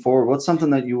moving forward, what's something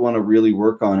that you want to really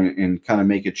work on and kind of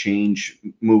make a change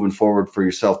moving forward for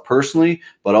yourself personally,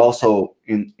 but also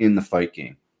in the fight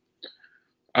game?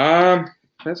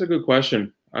 That's a good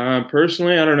question.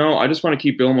 Personally, I don't know. I just want to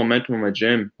keep building momentum in my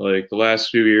gym. Like the last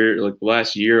few years, like the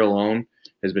last year alone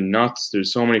has been nuts.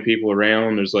 There's so many people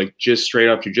around. There's like just straight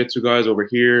up jiu-jitsu guys over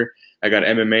here. I got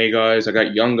MMA guys. I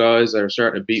got young guys that are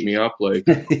starting to beat me up. Like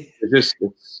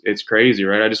it's crazy,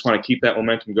 right? I just want to keep that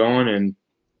momentum going, and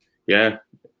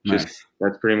that's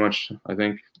pretty much, I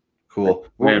think. Cool.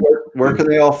 Where can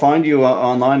they all find you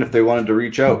online if they wanted to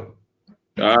reach out?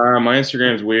 My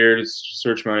Instagram's weird. It's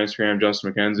search my Instagram,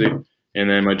 Justin McKenzie, and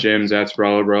then my gym's at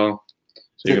Sprawler Brawl.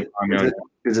 So you can find me on.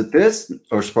 Is it this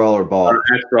or Sprawler Ball?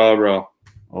 At Sprawler Brawl.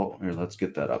 Oh, here, let's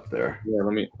get that up there. Yeah,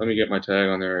 let me get my tag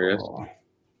on there, I guess. Oh.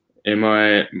 And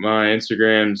my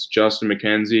Instagram's Justin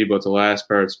McKenzie, but the last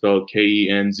part spelled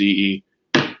Kenze.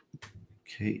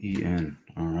 Ken.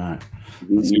 All right.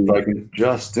 Let's see if I can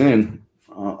Justin.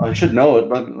 I should know it,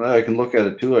 but I can look at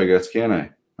it too, I guess, can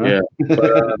I? Huh? Yeah.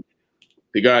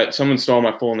 But, someone stole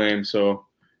my full name, so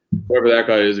whoever that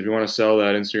guy is, if you want to sell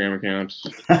that Instagram account,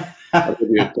 I'll give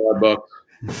you $5.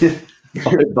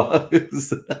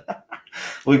 $5.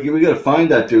 We got to find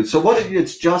that dude. So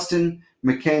it's Justin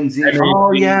McKenzie.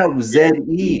 Oh yeah,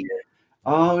 Z-E.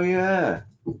 Oh yeah.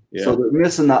 So they're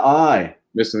missing the I.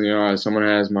 Missing the I. Someone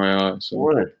has my I. So.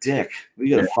 What a dick. We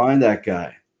got to find that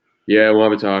guy. Yeah, we'll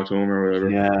have a talk to him or whatever.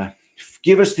 Yeah.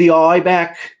 Give us the I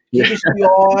back. Give us the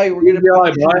I. We're gonna be the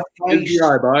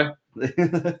I bye.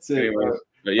 That's it. Anyways,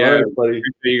 but yeah, right,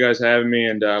 appreciate you guys having me,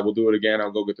 and we'll do it again.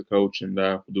 I'll go get the coach, and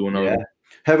we'll do another.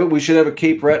 Yeah. We should have a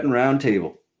Cape Breton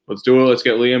roundtable. Let's do it. Let's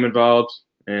get Liam involved,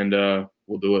 and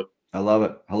we'll do it. I love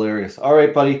it. Hilarious. All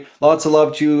right, buddy. Lots of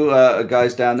love to you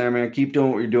guys down there, man. Keep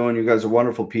doing what you're doing. You guys are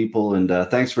wonderful people, and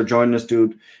thanks for joining us,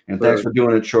 dude. And thanks for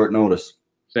doing it short notice.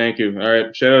 Thank you. All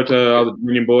right. Shout out to all the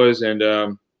Union boys and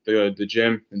the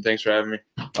gym, and thanks for having me.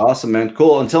 Awesome, man.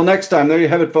 Cool. Until next time, there you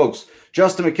have it, folks.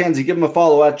 Justin McKenzie. Give him a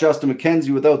follow at Justin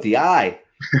McKenzie without the I.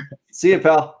 See you,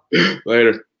 pal.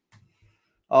 Later.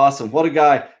 Awesome. What a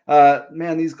guy.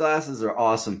 Man, these glasses are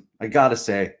awesome. I got to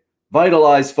say.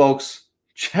 Vitalize, folks.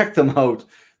 Check them out.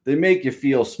 They make you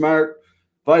feel smart.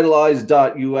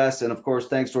 Vitalize.us. And, of course,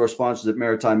 thanks to our sponsors at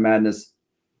Maritime Madness.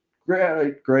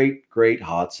 Great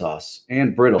hot sauce.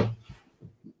 And brittle.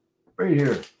 Right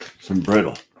here. Some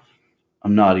brittle.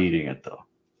 I'm not eating it, though.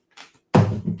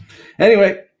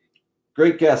 Anyway,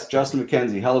 great guest, Justin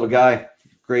McKenzie. Hell of a guy.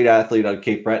 Great athlete out of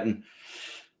Cape Breton.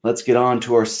 Let's get on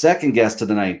to our second guest of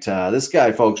the night. This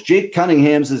guy, folks, Jake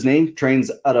Cunningham's his name.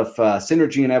 Trains out of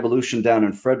Synergy and Evolution down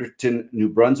in Fredericton, New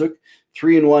Brunswick.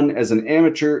 3-1 as an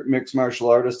amateur mixed martial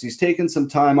artist. He's taken some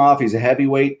time off. He's a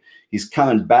heavyweight. He's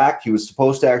coming back. He was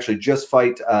supposed to actually just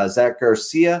fight Zach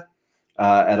Garcia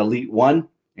at Elite One,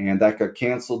 and that got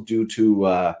canceled due to,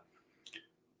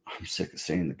 I'm sick of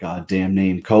saying the goddamn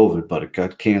name, COVID, but it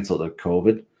got canceled at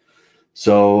COVID.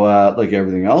 So, like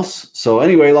everything else. So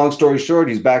anyway, long story short,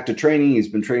 he's back to training. He's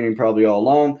been training probably all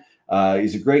along.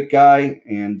 He's a great guy,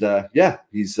 and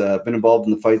he's been involved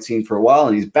in the fight scene for a while,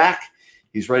 and he's back.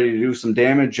 He's ready to do some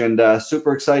damage, and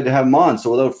super excited to have him on.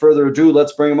 So without further ado,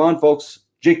 let's bring him on, folks.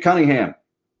 Jake Cunningham.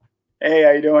 Hey,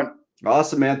 how you doing?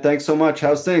 Awesome, man. Thanks so much.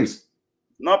 How's things?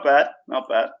 Not bad.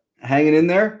 Hanging in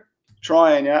there?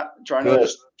 Trying to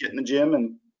just get in the gym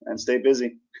and stay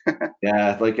busy.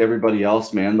 Yeah, like everybody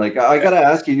else, man. Like, I got to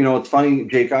ask you, it's funny,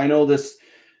 Jake, I know this,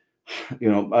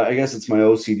 I guess it's my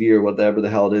OCD or whatever the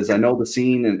hell it is. I know the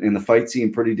scene and the fight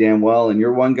scene pretty damn well. And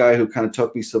you're one guy who kind of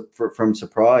took me from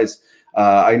surprise.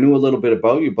 I knew a little bit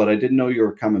about you, but I didn't know you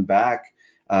were coming back.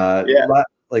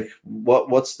 Like,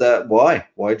 what's that?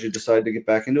 Why'd you decide to get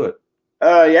back into it?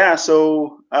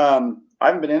 So I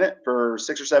haven't been in it for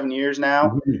 6 or 7 years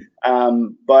now. Mm-hmm.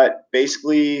 But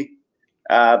basically,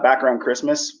 back around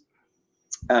Christmas,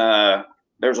 there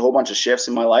was a whole bunch of shifts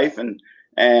in my life, and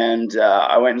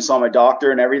I went and saw my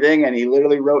doctor and everything, and he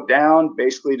literally wrote down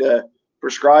basically to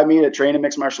prescribe me to train in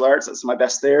mixed martial arts. That's my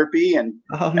best therapy, and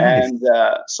nice.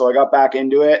 So I got back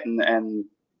into it, and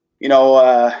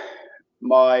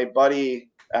my buddy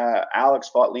Alex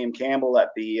fought Liam Campbell at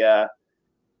the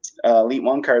Elite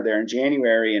One card there in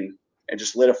January, and it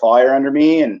just lit a fire under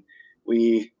me, and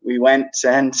we went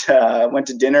and went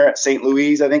to dinner at St.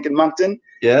 Louis, I think, in Moncton.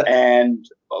 Yeah. And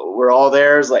we're all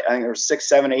there. It's like, I think there were 6,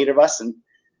 7, 8 of us. And,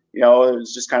 it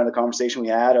was just kind of the conversation we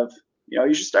had of,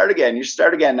 you should start again.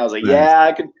 And I was like,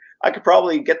 nice. I could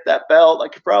probably get that belt. I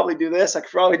could probably do this. I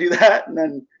could probably do that. And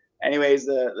then anyways,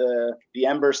 the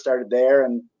embers started there,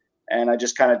 and I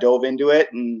just kind of dove into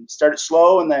it and started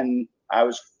slow. And then I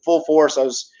was full force. I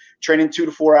was training 2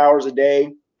 to 4 hours a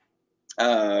day,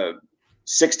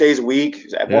 6 days a week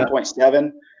at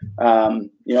 1.7.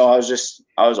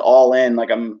 I was all in.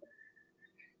 Like,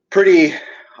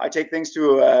 I take things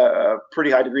to a pretty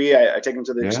high degree. I take them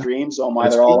to the extreme. So I'm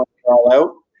either all in or all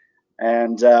out.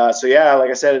 And like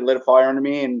I said, it lit a fire under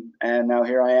me, and now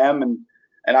here I am. And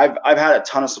I've had a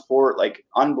ton of support, like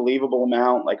unbelievable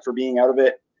amount, like for being out of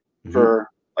it for,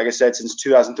 like I said, since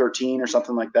 2013 or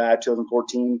something like that,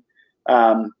 2014.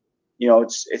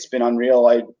 It's been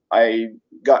unreal. I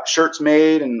got shirts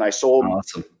made, and I sold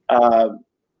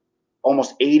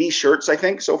almost 80 shirts, I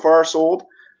think, so far sold.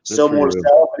 Still more to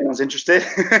sell if anyone's interested.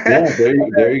 Yeah,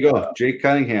 there you go. Jake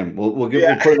Cunningham. We'll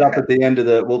put it up at the end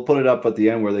we'll put it up at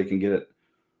the end where they can get it.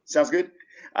 Sounds good.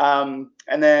 And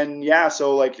then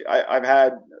so like I've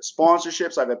had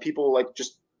sponsorships. I've had people, like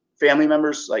just family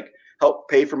members, like help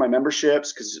pay for my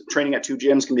memberships, because training at 2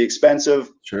 gyms can be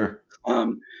expensive. Sure.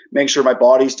 Make sure my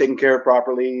body's taken care of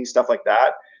properly, stuff like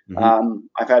that.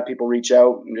 I've had people reach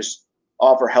out and just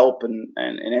offer help in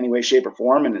any way, shape, or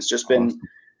form, and it's just been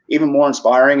even more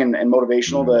inspiring and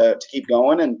motivational to keep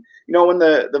going. And when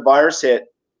the virus hit,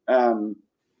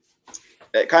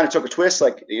 it kind of took a twist.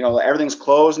 Like, everything's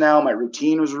closed now. My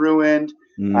routine was ruined.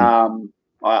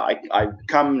 I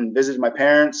come and visited my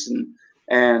parents,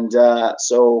 and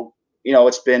so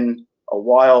it's been a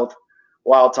wild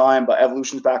time. But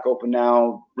Evolution's back open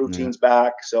now. Routine's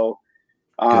back. So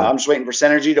I'm just waiting for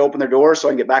Synergy to open their doors so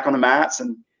I can get back on the mats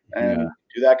and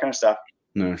do that kind of stuff.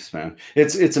 Nice, man.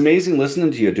 It's amazing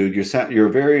listening to you, dude. You're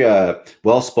a very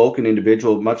well-spoken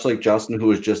individual, much like Justin, who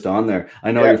was just on there.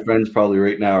 I know your friends probably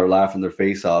right now are laughing their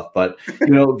face off, but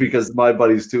because my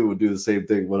buddies too would do the same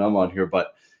thing when I'm on here.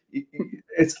 But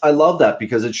I love that,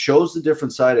 because it shows the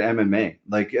different side of MMA.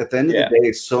 Like, at the end of the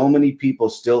day, so many people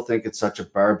still think it's such a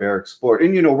barbaric sport,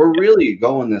 and we're really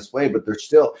going this way, but they're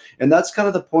still, and that's kind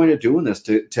of the point of doing this,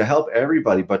 to help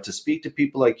everybody, but to speak to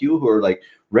people like you who are like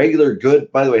regular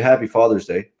good. By the way, happy Father's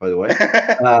Day, by the way.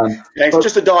 Thanks.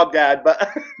 Just a dog dad,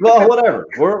 but well, whatever.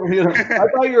 I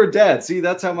thought you were a dad. See,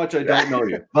 that's how much I don't know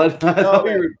you. But I thought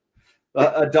you were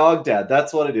a dog dad.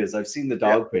 That's what it is. I've seen the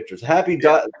dog pictures. Happy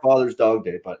Father's Dog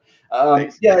Day. But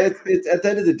it's at the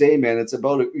end of the day, man, it's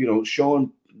about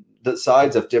showing the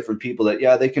sides of different people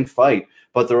that they can fight,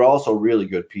 but they're also really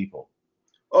good people.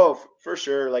 Oh, for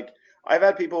sure. Like, I've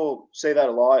had people say that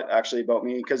a lot actually about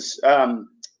me, because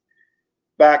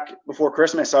back before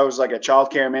Christmas, I was like a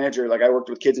childcare manager. Like, I worked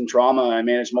with kids in trauma. I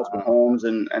managed multiple homes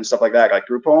and stuff like that, like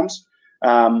group homes,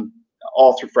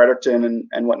 all through Fredericton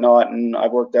and whatnot. And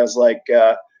I've worked as like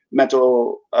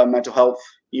mental health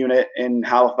unit in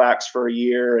Halifax for a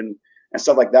year and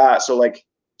stuff like that. So like,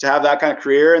 to have that kind of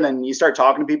career, and then you start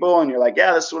talking to people and you're like,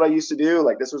 this is what I used to do.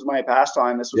 Like, this was my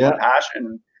pastime. This was my passion.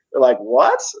 And they're like,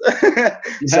 what?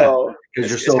 So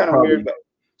because you're so kind of weird, but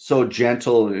so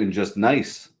gentle and just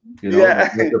nice,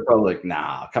 they're probably like,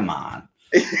 nah, come on.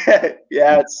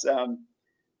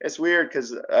 It's weird,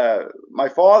 because my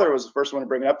father was the first one to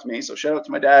bring it up to me. So shout out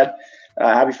to my dad.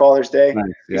 Happy Father's Day. Nice.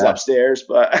 He's upstairs,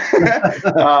 but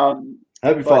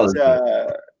Happy Father's Day.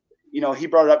 He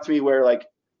brought it up to me where like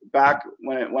back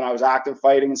when I was active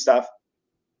fighting and stuff,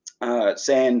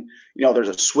 saying, there's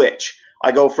a switch.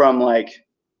 I go from like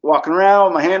walking around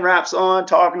with my hand wraps on,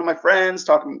 talking to my friends,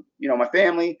 talking, my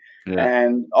family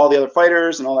and all the other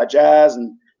fighters and all that jazz,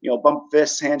 and bump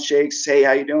fists, handshakes, hey,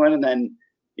 how you doing? And then,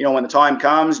 when the time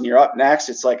comes and you're up next,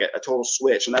 it's like a total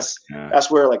switch. And that's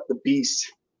where like the beast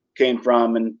came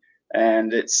from.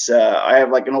 And it's I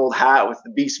have like an old hat with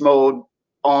the beast mode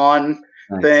on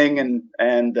thing, and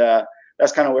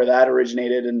that's kind of where that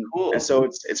originated. And, cool. And so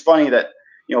it's funny that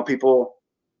people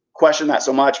question that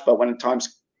so much, but when the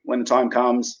time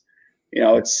comes,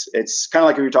 it's kind of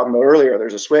like we were talking about earlier.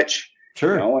 There's a switch,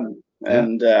 sure, it's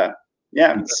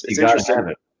interesting. Have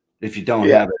it. If you don't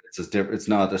have it, it's just different. It's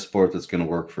not the sport that's going to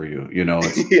work for you.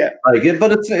 It's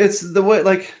but it's the way.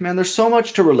 Like, man, there's so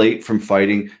much to relate from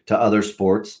fighting to other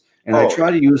sports. And I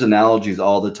try to use analogies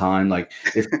all the time, like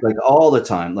all the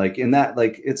time, like in that,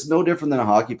 like it's no different than a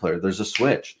hockey player. There's a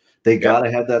switch. They got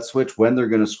to have that switch when they're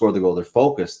going to score the goal. They're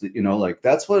focused, like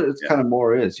that's what it's kind of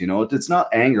more is, it's not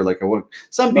anger. Like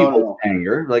some people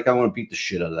anger, like I want to beat the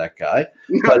shit out of that guy,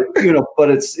 but but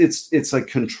it's like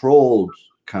controlled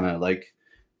kind of like,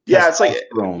 it's like,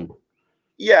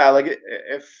 like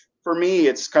if for me,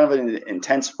 it's kind of an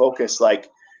intense focus, like,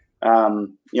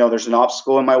 there's an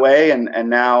obstacle in my way, and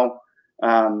now,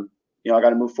 I got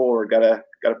to move forward, got to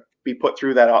be put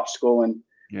through that obstacle and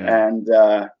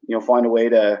find a way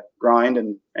to grind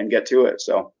and get to it.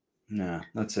 So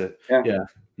that's it.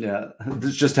 Yeah.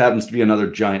 This just happens to be another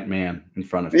giant man in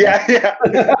front of me.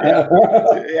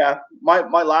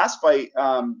 My last fight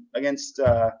against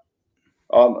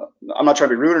I'm not trying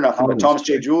to be rude enough, but Thomas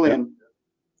J. Julian,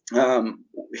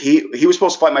 he was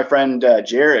supposed to fight my friend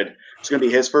Jared. It's going to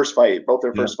be his first fight, both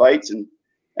their first fights.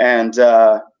 And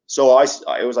so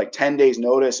it was like 10 days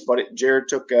notice, but Jared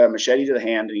took a machete to the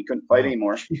hand and he couldn't fight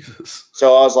anymore. Jesus.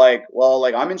 So I was like, well,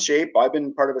 like I'm in shape. I've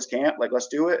been part of his camp. Like, let's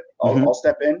do it. I'll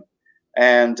step in.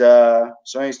 And so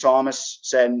anyways, Thomas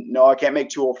said, no, I can't make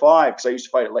 205 because I used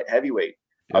to fight at light heavyweight.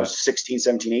 I was 16,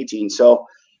 17, 18. So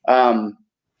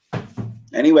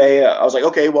anyway, I was like,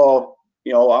 okay, well,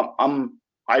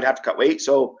 I'd have to cut weight.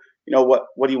 So,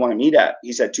 what do you want to meet at?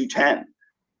 He said 210.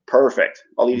 Perfect.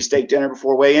 I'll eat a steak dinner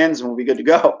before weigh-ins and we'll be good to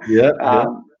go.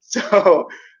 So,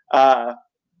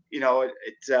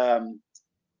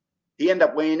 he ended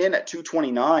up weighing in at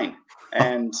 229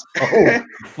 and, and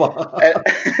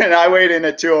I weighed in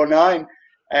at 209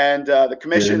 and the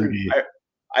commission,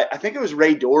 I think it was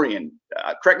Ray Dorian.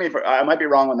 Correct me if I might be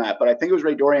wrong on that, but I think it was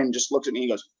Ray Dorian just looked at me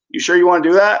and goes, you sure you want to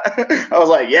do that? I was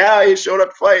like, yeah, he showed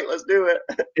up to fight. Let's do it.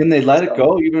 And they let it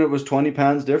go, even if it was 20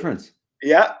 pounds difference.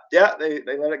 Yeah. They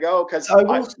let it go. Cause sorry,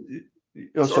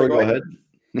 go ahead.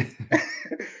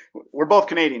 We're both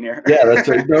Canadian here. Yeah, that's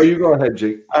right. No, you go ahead,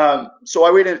 Jake. So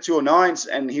I weighed in at 209s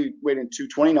and he weighed in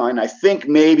 229. I think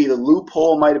maybe the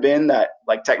loophole might've been that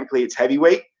like technically it's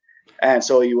heavyweight. And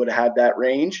so you would have had that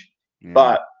range. Yeah.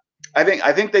 But I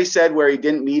think they said where he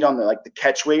didn't meet on the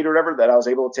catch weight or whatever, that I was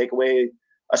able to take away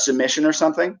a submission or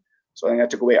something. So I think I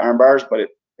took away arm bars, but it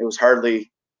was hardly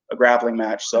a grappling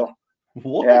match. So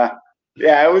what?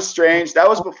 Yeah, it was strange. That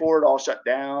was before it all shut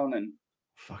down and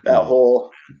that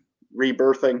whole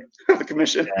rebirthing of the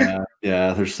commission.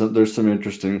 Yeah. There's some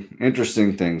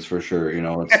interesting things for sure.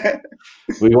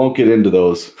 We won't get into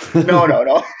those.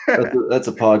 No. That's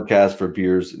a podcast for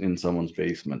beers in someone's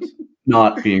basement,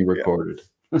 not being recorded.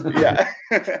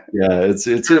 It's but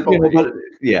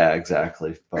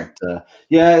exactly. But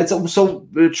it's so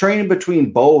training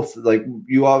between both. Like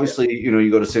you obviously,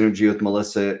 you go to Synergy with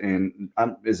Melissa, and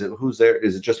who's there?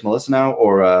 Is it just Melissa now,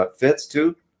 or Fitz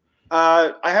too?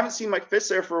 I haven't seen Mike Fitz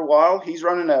there for a while. He's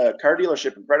running a car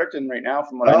dealership in Fredericton right now,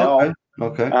 from what I know.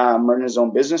 Okay. Running his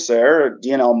own business there,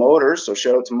 DNL Motors. So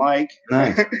shout out to Mike.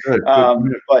 Nice. Good.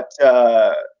 But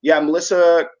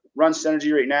Melissa runs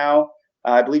Synergy right now.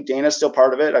 I believe Dana's still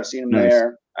part of it. I've seen him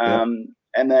there. And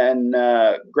then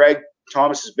Greg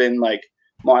Thomas has been like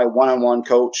my one-on-one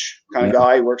coach kind of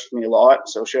guy. He works with me a lot.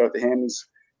 So shout out to him.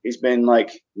 He's been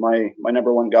like my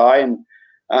number one guy. And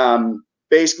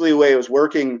basically the way it was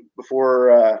working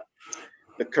before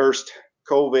the cursed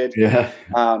COVID,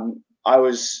 I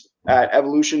was at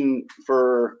Evolution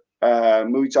for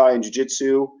Muay Thai and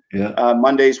Jiu-Jitsu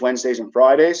Mondays, Wednesdays, and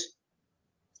Fridays.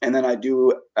 And then I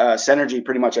do Synergy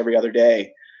pretty much every other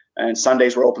day, and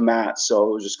Sundays were open mats, so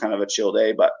it was just kind of a chill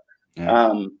day. But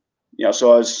so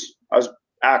I was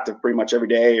active pretty much every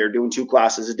day, or doing 2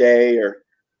 classes a day, or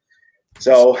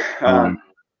so. Plus,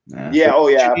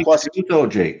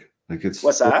 Jake, like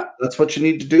what's that? That's what you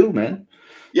need to do, man.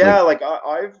 Yeah, like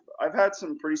I've had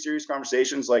some pretty serious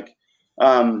conversations. Like,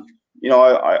 you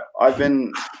know, I've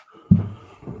been,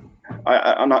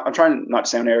 I'm trying not to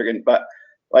sound arrogant, but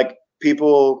like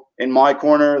people in my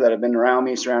corner that have been around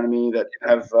me, surrounding me, that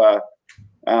have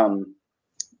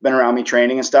been around me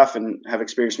training and stuff, and have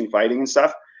experienced me fighting and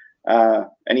stuff.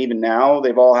 And even now,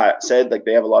 they've all said like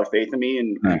they have a lot of faith in me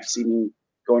and see me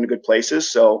going to good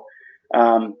places. So,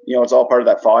 you know, it's all part of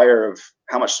that fire of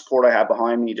how much support I have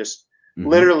behind me. Just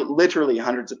literally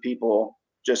hundreds of people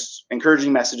just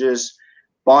encouraging messages,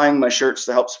 buying my shirts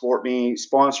to help support me,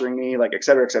 sponsoring me, like et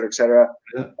cetera, et cetera, et cetera.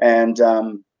 Yeah. And,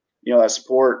 you know, that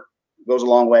support goes a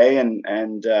long way. And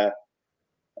a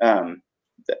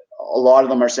lot of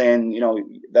them are saying, you know,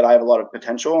 that I have a lot of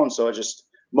potential. And so it just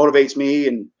motivates me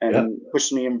and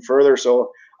pushes me even further.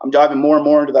 So I'm diving more and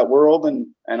more into that world, and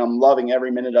I'm loving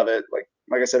every minute of it.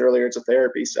 Like I said earlier, it's a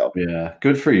therapy. So yeah,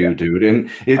 good for you, dude. And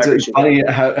it's funny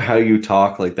how you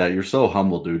talk like that. You're so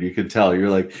humble, dude. You can tell you're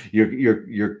like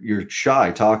you're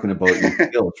shy talking about your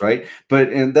skills, right?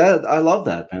 And that I love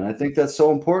that, man. I think that's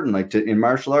so important. Like in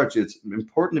martial arts, it's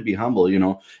important to be humble. You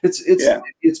know,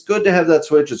 it's good to have that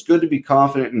switch. It's good to be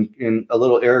confident and a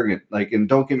little arrogant. Like, and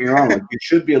don't get me wrong, like you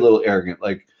should be a little arrogant.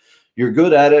 Like you're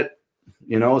good at it,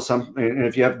 you know. And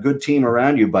if you have a good team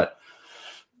around you, but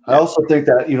I also think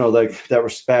that, you know, like that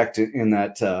respect in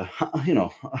that, you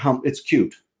know, it's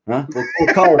cute, huh?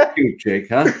 We'll call it cute, Jake,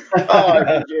 huh?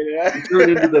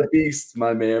 Turn into the beast,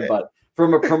 my man. But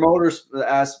from a promoter's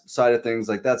side of things,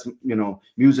 like that's, you know,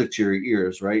 music to your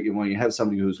ears, right? When you have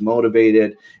somebody who's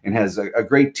motivated and has a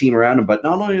great team around them, but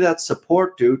not only that,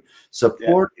 support, dude.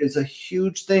 Support is a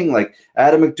huge thing. Like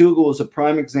Adam McDougall is a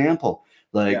prime example.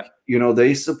 Like, you know,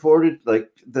 they supported, like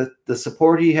the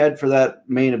support he had for that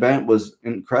main event was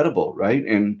incredible, right?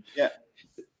 And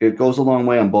it goes a long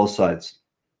way on both sides.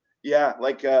 Yeah,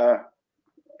 like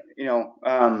you know,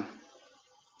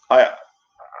 I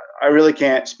really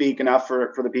can't speak enough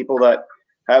for the people that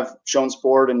have shown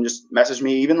support and just messaged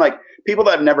me. Even like people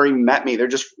that have never even met me, they're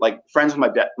just like friends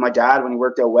with my dad when he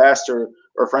worked out west, or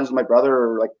friends with my brother,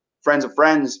 or like friends of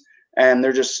friends, and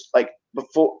they're just like,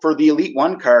 before for the Elite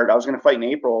One card, I was going to fight in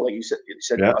April. Like you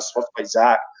said I was supposed to fight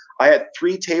Zach. I had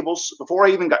 3 tables before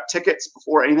I even got tickets.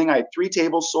 Before anything, I had 3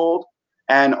 tables sold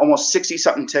and almost 60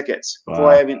 something tickets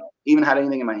before I even had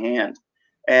anything in my hand.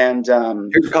 And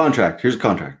here's a contract.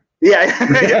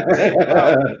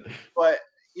 Yeah. But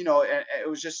you know, it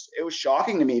was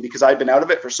shocking to me because I'd been out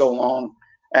of it for so long,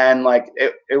 and like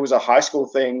it was a high school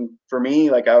thing for me.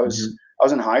 Like I was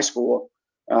in high school,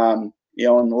 you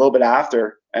know, and a little bit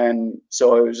after. And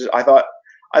so it was just, I thought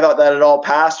that it all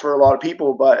passed for a lot of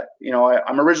people, but you know,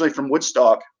 I'm originally from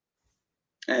Woodstock,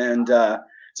 and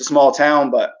it's a small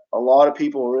town, but a lot of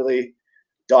people really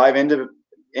dive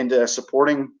into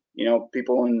supporting, you know,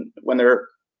 people when they're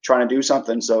trying to do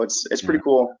something. So it's pretty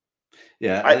cool.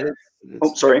 Yeah.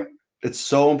 Sorry. It's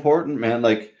so important, man.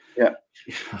 Like,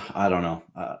 I don't know.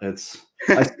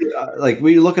 Like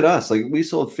we look at us, like we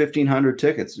sold 1,500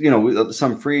 tickets, you know,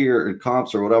 some free or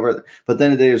comps or whatever, but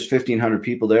then there's 1,500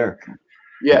 people there.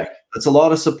 Yeah. Like, that's a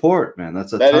lot of support, man.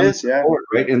 That's a ton of support,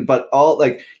 right? And, but all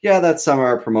like, that's some of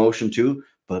our promotion too,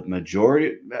 but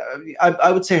majority,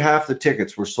 I would say half the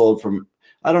tickets were sold from,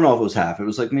 I don't know if it was half. It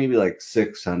was like maybe like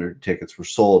 600 tickets were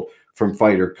sold from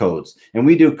fighter codes, and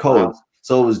we do codes. Wow.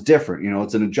 So it was different, you know,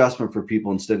 it's an adjustment for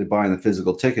people instead of buying the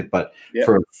physical ticket, but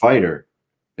for a fighter,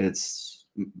 it's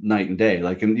night and day.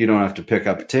 Like, and you don't have to pick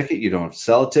up a ticket. You don't have to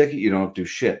sell a ticket. You don't have to do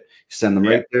shit. You send them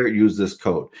right there, use this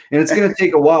code. And it's going to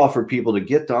take a while for people to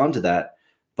get onto that.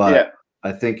 But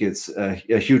I think it's a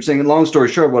huge thing. And long story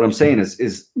short, what I'm saying is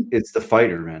it's the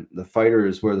fighter, man. The fighter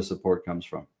is where the support comes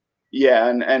from. Yeah.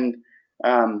 And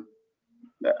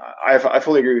I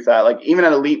fully agree with that. Like even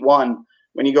at Elite One,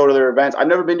 when you go to their events, I've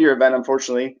never been to your event,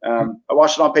 unfortunately. I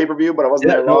watched it on pay-per-view, but I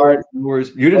wasn't there live. No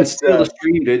worries. You didn't steal the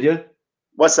stream, did you?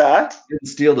 What's that? You didn't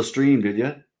steal the stream, did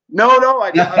you? No,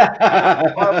 I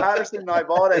Patterson and I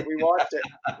bought it. We watched it.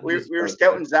 We were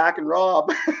scouting Zach and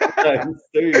Rob. There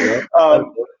you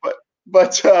go.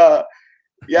 But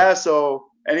yeah. So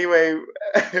anyway,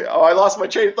 I lost my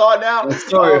train of thought now.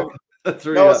 Sorry.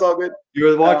 No, it's all good. You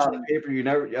were watching the paper. You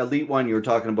never Elite One. You were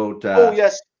talking about. Oh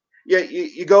yes. Yeah,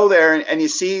 you go there and you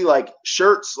see like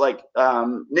shirts, like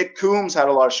Nick Coombs had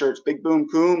a lot of shirts, Big Boom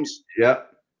Coombs. Yeah.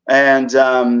 And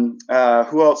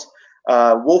who else?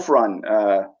 Wolf Run,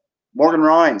 Morgan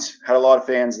Rhines had a lot of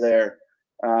fans there.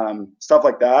 Stuff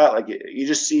like that. Like you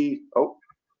just see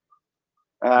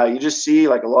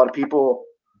like a lot of people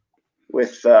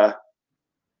with. Can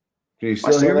you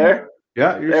still hear there?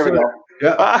 Yeah, there we go.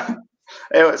 Yeah.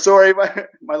 Anyway, sorry,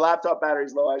 my laptop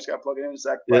battery's low. I just got to plug it in a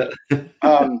sec. But,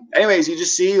 anyways, you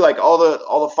just see like all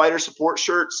the fighter support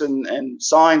shirts and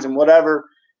signs and whatever,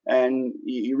 and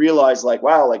you realize like,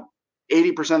 wow, like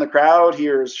 80% of the crowd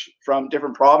here is from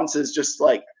different provinces, just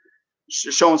like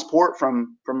showing support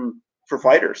for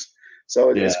fighters. So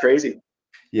it's crazy.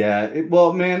 Yeah.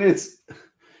 Well, man,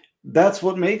 that's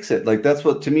what makes it like, that's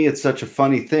what, to me, it's such a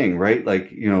funny thing, right?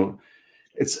 Like,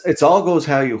 it's all goes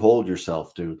how you hold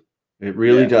yourself, dude. It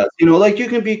really does. Like you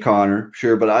can be Conor,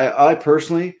 sure, but I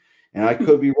personally, and I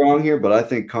could be wrong here, but I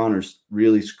think Conor's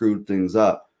really screwed things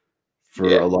up for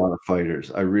a lot of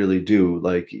fighters. I really do.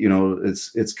 Like,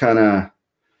 it's kind of,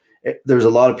 there's a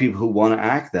lot of people who want to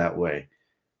act that way.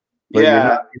 But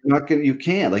you're not gonna, you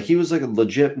can't. Like, he was like a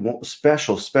legit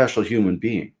special human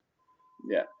being.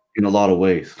 Yeah. In a lot of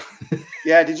ways.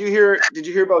 Yeah. Did you hear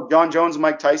about John Jones and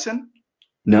Mike Tyson?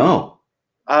 No.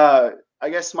 I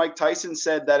guess Mike Tyson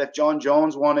said that if John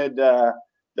Jones wanted the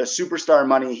superstar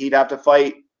money, he'd have to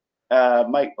fight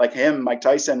Mike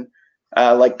Tyson,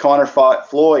 like Conor fought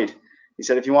Floyd. He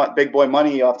said, if you want big boy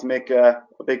money, you have to make a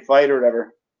big fight or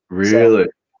whatever. Really?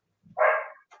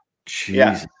 So,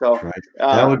 yeah. So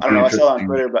I don't know. I saw it on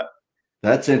Twitter, but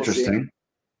that's interesting.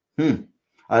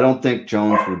 I don't think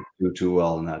Jones would do too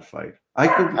well in that fight. I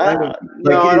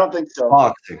don't think so.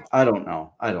 Boxing. I don't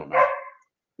know.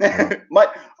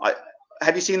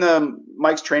 Have you seen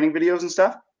Mike's training videos and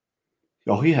stuff?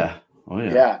 Oh yeah.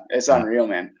 Yeah, it's unreal,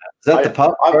 man. Is that the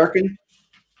pup barking?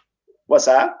 What's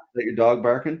that? Is that your dog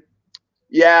barking?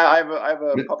 Yeah, I have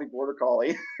a puppy border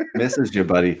collie. Misses you,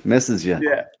 buddy. Misses you.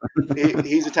 Yeah,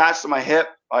 he's attached to my hip.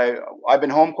 I've been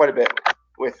home quite a bit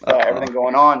with everything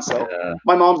going on, so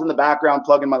my mom's in the background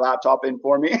plugging my laptop in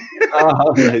for me.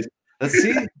 Nice.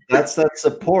 That's that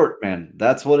support, man.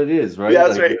 That's what it is, right? Yeah,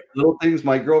 that's right. Little things.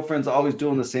 My girlfriend's always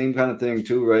doing the same kind of thing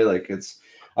too, right? Like,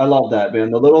 I love that,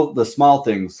 man. The small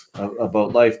things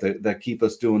about life that keep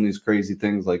us doing these crazy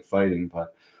things like fighting.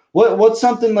 But what's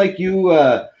something like you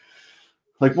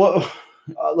like what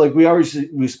like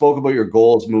we spoke about your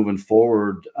goals moving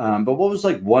forward, but what was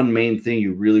like one main thing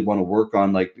you really want to work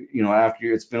on, like,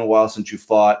 after it's been a while since you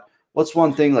fought? What's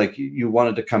one thing like you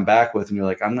wanted to come back with and you're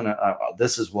like,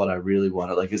 this is what I really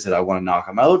want? Like, is it I want to knock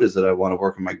him out? Is it I want to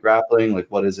work on my grappling? Like,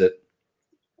 what is it?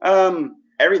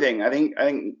 Everything. I think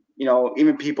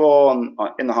even people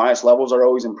in the highest levels are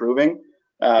always improving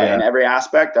in every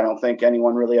aspect. I don't think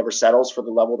anyone really ever settles for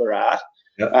the level they're at.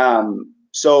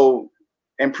 So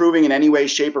improving in any way,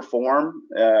 shape, or form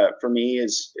for me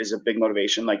is a big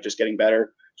motivation. Like, just getting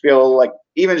better to be able to, like,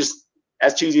 even just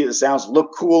as cheesy as it sounds,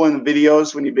 look cool in the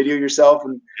videos when you video yourself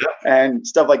and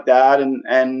stuff like that.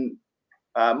 And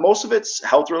most of it's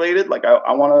health related. Like,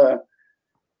 I want to,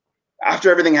 after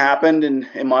everything happened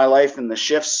in my life and the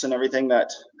shifts and everything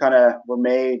that kind of were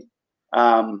made,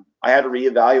 I had to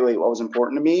reevaluate what was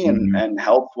important to me, and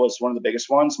health was one of the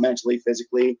biggest ones, mentally,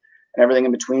 physically, and everything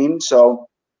in between. So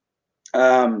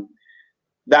that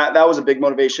was a big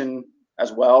motivation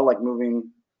as well, like moving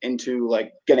into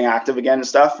like getting active again and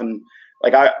stuff. And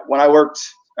like when I worked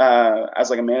as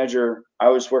like a manager, I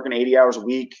was working 80 hours a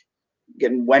week,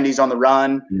 getting Wendy's on the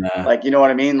run. Like, you know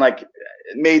what I mean? Like,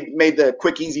 made the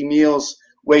quick, easy meals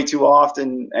way too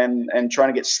often, and trying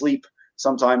to get sleep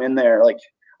sometime in there. Like,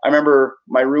 I remember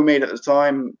my roommate at the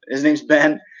time, his name's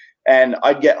Ben, and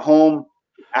I'd get home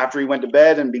after he went to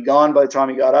bed and be gone by the time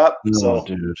he got up.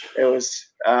 Dude. It was,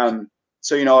 and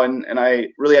I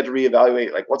really had to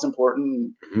reevaluate like what's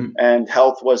important, and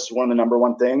health was one of the number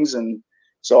one things. And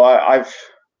so I've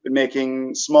been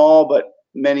making small but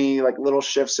many like little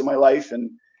shifts in my life, and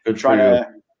trying to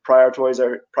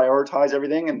prioritize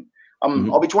everything. And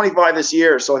I'll be 25 this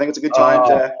year, so I think it's a good time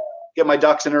to get my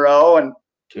ducks in a row and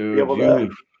be able to.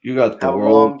 You got the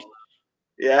world.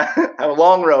 Have a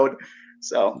long road.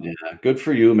 So yeah, good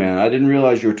for you, man. I didn't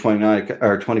realize you were 29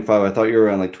 or 25. I thought you were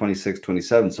around like 26,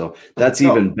 27. So that's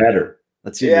even better.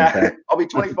 That's even better. I'll be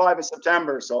 25 in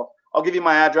September, so I'll give you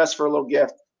my address for a little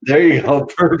gift. There you go.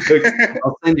 Perfect.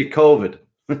 I'll send you COVID.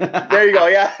 There you go.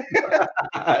 Yeah.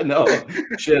 No,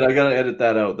 shit. I gotta edit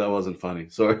that out. That wasn't funny.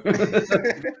 Sorry.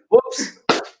 Whoops.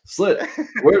 Slit.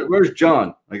 Where's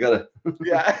John? I gotta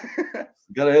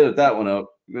edit that one out.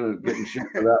 I'm gonna get in shit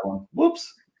for that one.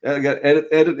 Whoops. I got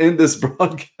edit in this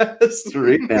broadcast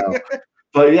right now.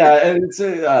 But yeah, and it's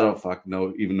I don't fucking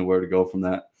know even where to go from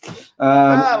that.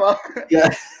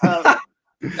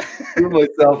 Threw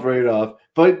myself right off.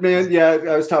 But man, yeah,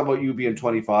 I was talking about you being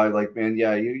 25. Like, man,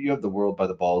 yeah, you have the world by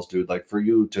the balls, dude. Like, for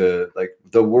you to like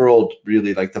the world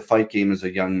really, like, the fight game is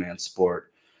a young man's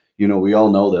sport. We all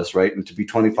know this, right? And to be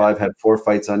 25, had 4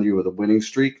 fights under you with a winning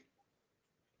streak,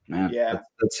 man, that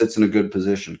sits in a good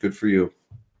position. Good for you.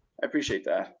 I appreciate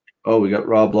that. Oh, we got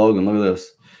Rob Logan. Look at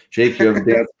this. Jake, you have a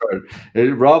dance card.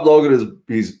 Rob Logan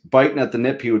he's biting at the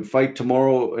nip. He would fight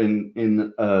tomorrow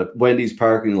in Wendy's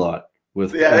parking lot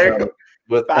with there you go.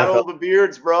 With Battle of the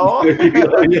Beards, bro.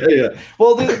 yeah.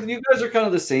 Well, you guys are kind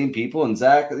of the same people, and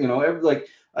Zach,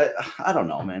 I don't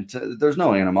know, man. There's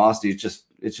no animosity. It's just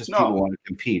people want to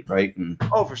compete, right? And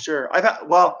oh, for sure.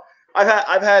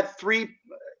 I've had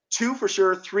two for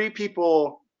sure, three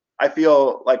people I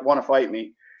feel like want to fight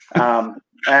me, and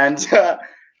I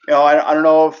don't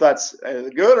know if that's a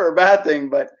good or a bad thing,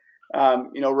 but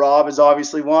Rob is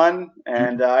obviously one,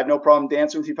 and I have no problem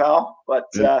dancing with you, pal. But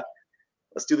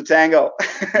let's do the tango.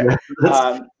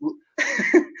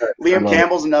 Liam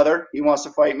Campbell's another. He wants to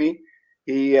fight me.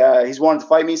 He's wanted to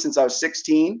fight me since I was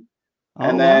 16,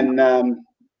 and then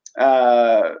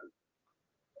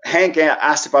Hank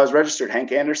asked if I was registered.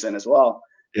 Hank Anderson as well.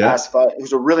 Yeah, asked if he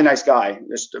was a really nice guy.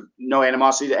 There's no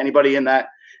animosity to anybody in that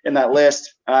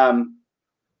list.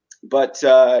 But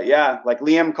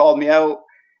Liam called me out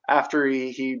after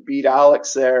he beat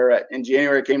Alex there in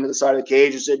January. Came to the side of the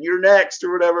cage and said, "You're next,"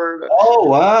 or whatever. Oh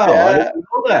wow! Yeah. I didn't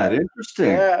know that. Interesting.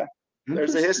 Yeah,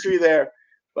 there's a history there.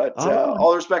 But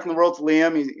all the respect in the world to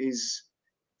Liam. He's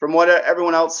from what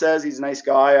everyone else says, he's a nice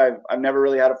guy. I've never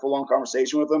really had a full on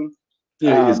conversation with him.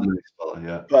 Yeah, he's a nice fellow.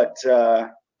 Yeah.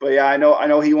 But yeah, I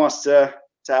know he wants to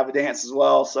have a dance as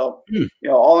well. So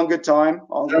all in good time.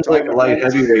 Sounds like a light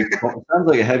heavyweight. Sounds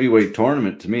like a heavyweight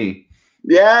tournament to me.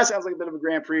 Yeah, sounds like a bit of a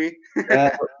Grand Prix.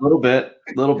 Yeah, a little bit.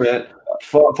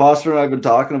 Foster and I have been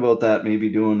talking about that, maybe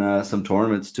doing some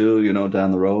tournaments too.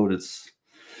 Down the road. It's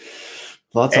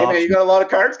lots of. Hey man, you got a lot of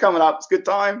cards coming up. It's a good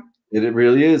time. It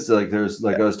really is. I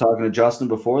was talking to Justin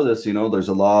before this. There's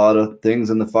a lot of things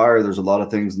in the fire. There's a lot of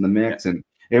things in the mix, and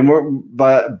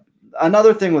but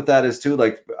another thing with that is too.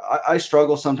 Like I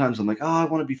struggle sometimes. I'm like, I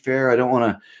want to be fair. I don't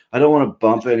want to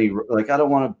bump any. Like I don't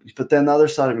want to. But then the other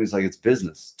side of me is like, it's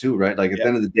business too, right? Like at the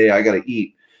end of the day, I got to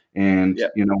eat, and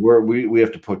we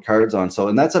have to put cards on. So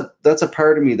and that's a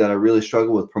part of me that I really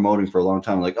struggle with promoting for a long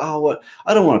time. Like I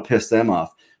don't want to piss them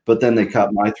off, but then they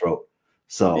cut my throat.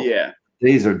 So yeah.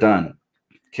 These are done.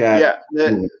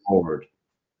 Moving forward.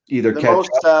 Either catch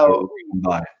up or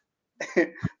by.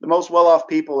 The most well-off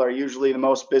people are usually the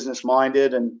most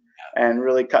business-minded and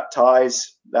really cut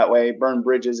ties that way, burn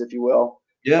bridges, if you will.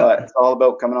 Yeah. But it's all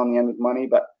about coming on the end with money.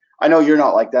 But I know you're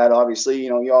not like that, obviously.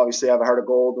 You obviously have a heart of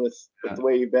gold with the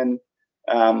way you've been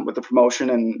with the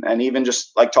promotion and even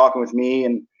just like talking with me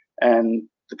and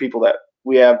the people that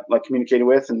we have like communicated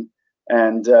with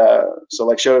and so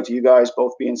like shout out to you guys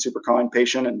both being super kind,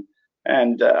 patient,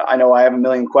 and I know I have a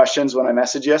million questions when I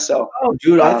message you. So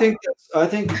dude, I think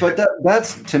but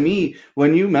that's to me,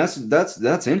 when you message,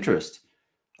 that's interest.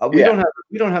 We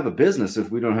don't have a business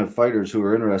if we don't have fighters who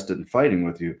are interested in fighting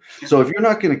with you. So if you're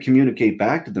not going to communicate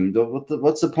back to them,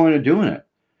 what's the point of doing it?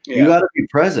 Yeah. You got to be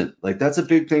present. Like that's a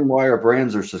big thing why our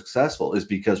brands are successful is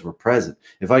because we're present.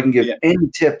 If I can give any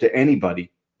tip to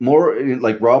anybody, more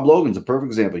like Rob Logan's a perfect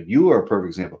example. You are a perfect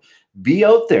example. Be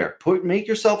out there. Make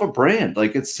yourself a brand.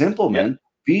 Like it's simple, man.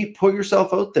 Put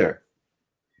yourself out there.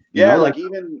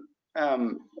 Even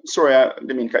sorry, I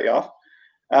didn't mean to cut you off.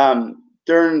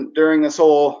 During this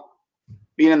whole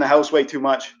being in the house way too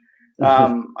much,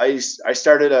 I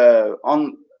started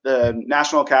on the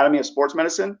National Academy of Sports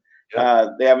Medicine.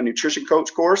 They have a nutrition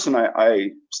coach course, and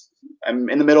I'm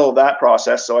in the middle of that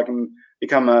process, so I can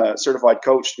become a certified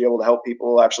coach to be able to help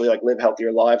people actually like live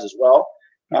healthier lives as well.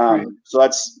 So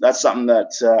that's something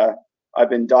that I've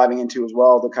been diving into as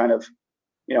well to kind of,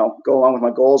 go along with my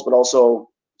goals, but also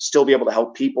still be able to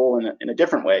help people in a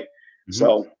different way. Mm-hmm.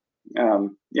 So,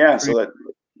 so that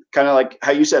kind of like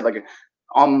how you said, like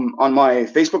on my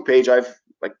Facebook page, I've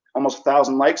like almost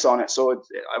 1,000 likes on it. So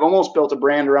I've almost built a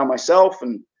brand around myself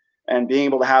and being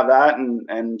able to have that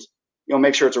and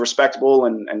make sure it's a respectable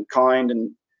and kind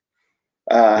and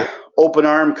open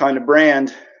arm kind of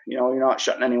brand. You're not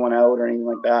shutting anyone out or anything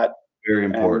like that. Very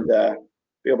important. And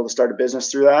be able to start a business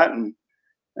through that and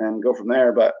go from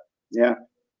there. But yeah,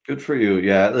 good for you.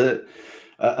 Yeah,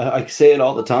 I say it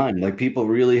all the time. Like people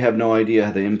really have no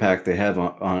idea the impact they have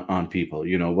on people.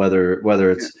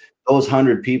 Whether it's those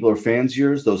 100 people are fans of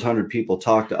yours, those 100 people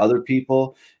talk to other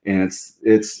people, and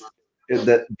it's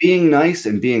that being nice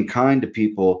and being kind to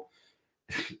people.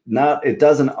 It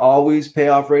doesn't always pay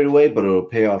off right away, but it'll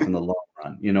pay off in the long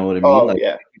run. You know what I mean? Like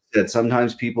you said,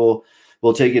 sometimes people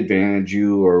will take advantage of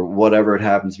you or whatever it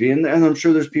happens to be. And I'm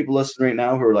sure there's people listening right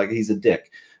now who are like, he's a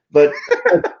dick. But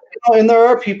and there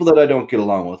are people that I don't get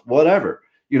along with, whatever,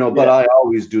 but I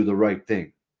always do the right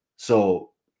thing.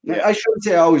 So I shouldn't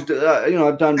say I always do,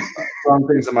 I've done wrong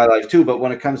things in my life too, but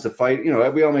when it comes to fight,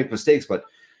 we all make mistakes, but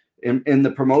in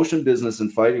the promotion business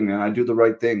and fighting, man, I do the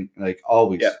right thing, like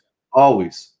always, Yeah.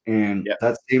 always. And Yeah.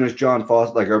 that's the same as John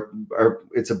Foster. Like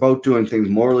it's about doing things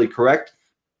morally correct,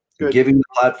 Good. giving the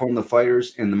platform the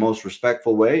fighters in the most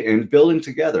respectful way, and building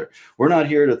together. We're not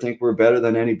here to think we're better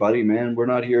than anybody, man.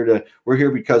 We're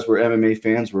here because we're MMA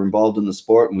fans. We're involved in the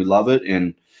sport and we love it.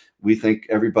 And we think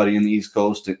everybody in the East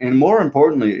Coast and more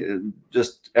importantly,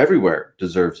 just everywhere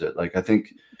deserves it. Like, I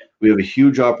think we have a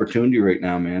huge opportunity right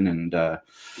now, man. And the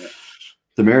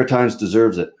Maritimes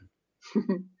deserves it.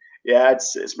 Yeah,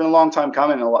 it's been a long time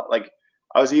coming. A lot. Like,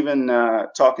 I was even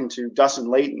talking to Dustin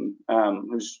Layton,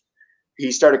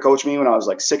 he started coaching me when I was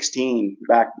like 16,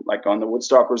 back like on the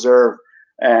Woodstock Reserve,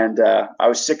 and I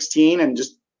was 16 and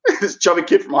just this chubby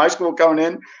kid from high school coming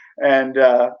in, and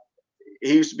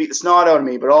he used to beat the snot out of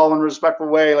me, but all in a respectful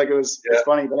way. Like, it's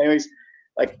funny. But anyways,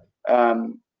 like,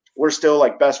 we're still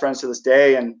like best friends to this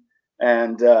day, and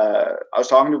I was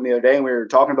talking to him the other day, and we were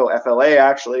talking about FLA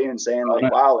actually, and saying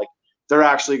like, wow, like they're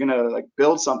actually gonna like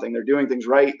build something. They're doing things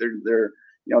right. They're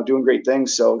doing great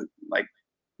things. So like,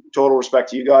 total respect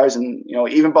to you guys, and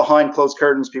even behind closed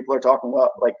curtains, people are talking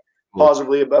like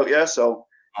positively about you. So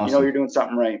awesome. You're doing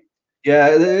something right. Yeah,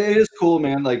 it is cool,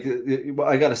 man. Like,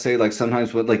 I gotta say, like,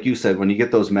 sometimes like you said, when you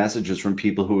get those messages from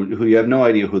people who you have no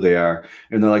idea who they are,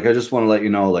 and they're like, I just want to let you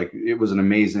know, like, it was an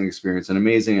amazing experience, an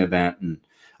amazing event, and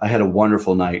I had a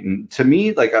wonderful night. And to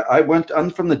me, like,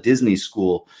 I'm from the Disney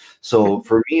school, so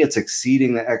for me, it's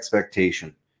exceeding the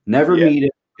expectation. Never meet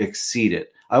it, exceed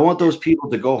it. I want those people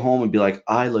to go home and be like,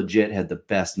 I legit had the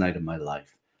best night of my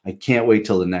life. I can't wait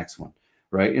till the next one.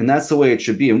 Right. And that's the way it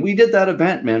should be. And we did that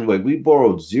event, man. Like, we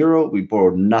borrowed zero. We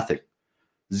borrowed nothing.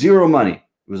 Zero money.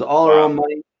 It was all our own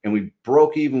money. And we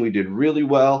broke even. We did really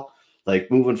well.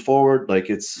 Like, moving forward, like,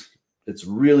 it's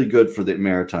really good for the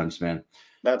Maritimes, man.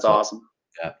 That's awesome.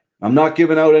 Yeah. I'm not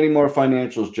giving out any more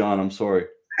financials, John. I'm sorry.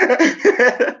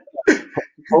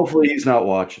 Hopefully he's not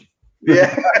watching.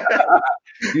 Yeah.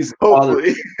 He's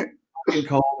hopefully.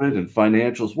 COVID and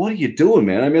financials. What are you doing,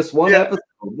 man? I missed one episode.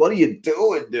 What are you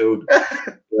doing, dude?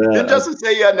 Did Justin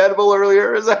say you had an edible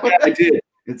earlier? Is that what I did.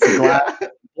 It's the glass.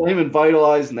 Blaming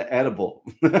Vitalize and the edible.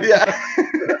 Yeah.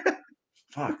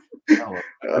 Fuck. Oh,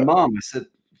 my mom,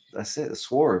 I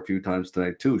swore a few times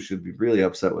tonight too. She'd be really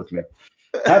upset with me.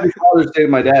 Happy Father's Day to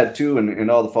my dad too,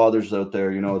 and all the fathers out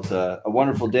there. It's a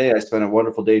wonderful day. I spent a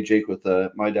wonderful day, Jake, with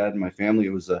my dad and my family.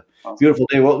 It was a beautiful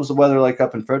day. What was the weather like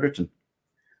up in Fredericton?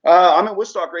 I'm in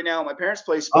Woodstock right now at my parents'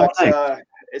 place, but nice.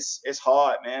 It's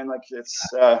hot, man. Like,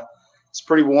 it's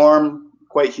pretty warm,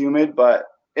 quite humid, but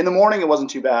in the morning it wasn't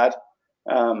too bad.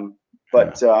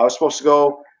 But I was supposed to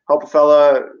go help a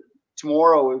fella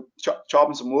tomorrow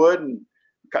chopping some wood and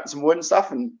cutting some wood and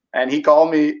stuff, and he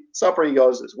called me supper. He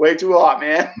goes, "It's way too hot,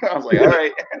 man." I was like, "All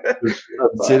right."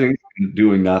 Sitting and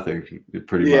doing nothing,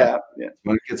 pretty much. Yeah.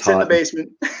 When it gets hot in the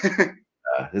basement.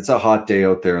 It's a hot day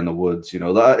out there in the woods.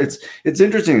 It's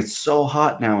interesting. It's so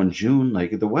hot now in June.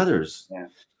 Like, the weather's. Yeah.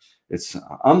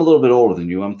 I'm a little bit older than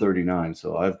you. I'm 39,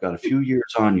 so I've got a few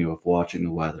years on you of watching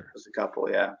the weather. Just a couple,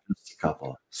 yeah. Just a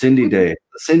couple. Cindy Day,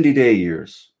 the Cindy Day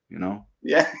years.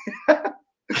 Yeah.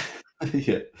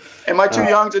 Yeah. Am I too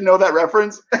young to know that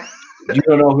reference? You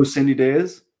don't know who Cindy Day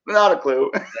is? Not a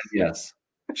clue. Yes.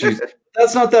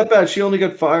 That's not that bad. She only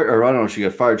got fired, or I don't know if she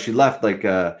got fired. She left like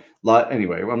a lot.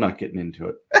 Anyway, I'm not getting into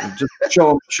it. Just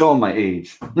show my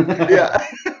age. Yeah.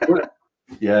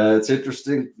 Yeah, it's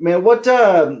interesting, man. What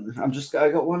I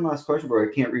got one last question where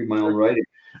I can't read my own writing.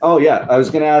 Oh yeah, I was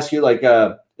going to ask you, like,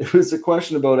 it was a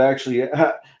question about actually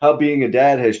how being a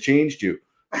dad has changed you,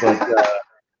 but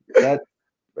that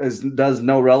does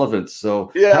no relevance.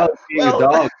 So how being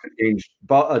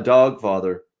a dog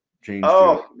father changed you?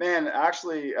 Oh man,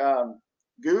 actually,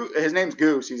 his name's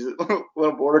Goose. He's a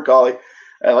little border collie.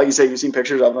 Like you say, you've seen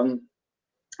pictures of him,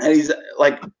 and he's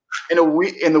like in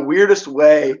the weirdest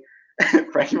way.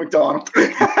 Frankie McDonald.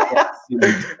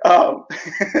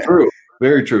 True,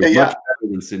 very true. Yeah. Much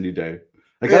better than Cindy Day.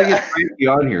 I gotta get Frankie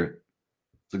on here.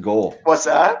 It's a goal. What's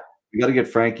that? We gotta get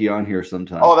Frankie on here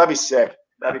sometime. Oh, that'd be sick.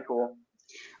 That'd be cool.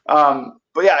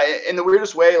 But yeah, in the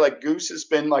weirdest way, like, Goose has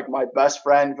been like my best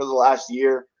friend for the last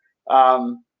year.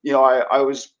 I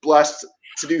was blessed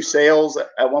to do sales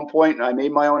at one point, and I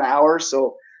made my own hours.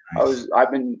 So nice. I've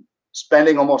been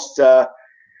spending almost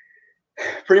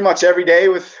pretty much every day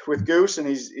with Goose, and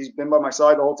he's been by my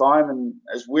side the whole time. And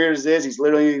as weird as it is, he's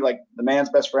literally like the man's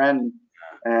best friend.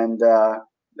 And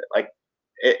like,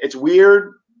 it's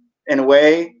weird in a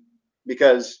way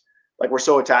because, like, we're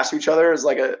so attached to each other as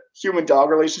like a human dog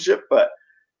relationship, but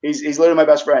He's literally my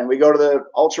best friend. We go to the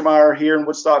Ultramar here in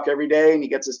Woodstock every day, and he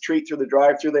gets his treat through the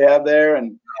drive-through they have there,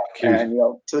 and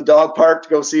to the dog park to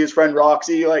go see his friend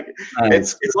Roxy. Like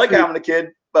nice. It's like having a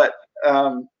kid, but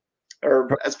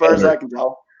or as far as I can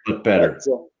tell, but better.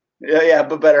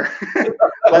 But better.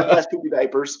 less poopy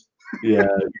diapers. Yeah,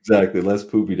 exactly. Less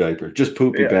poopy diaper, just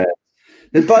poopy bags.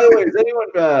 And by the way, has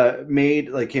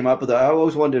anyone came up with? I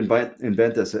always wanted to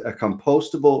invent this a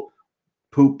compostable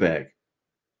poop bag.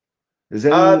 Is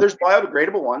that there's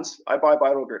biodegradable ones. I buy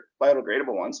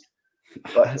biodegradable ones,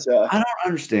 but I don't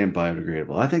understand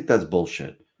biodegradable. I think that's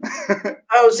bullshit.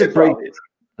 How does it break?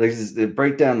 Does it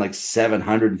break down like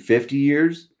 750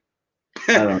 years?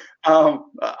 I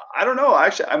don't know.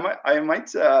 Actually, I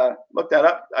might look that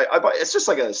up. I buy, it's just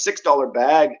like a $6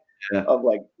 bag of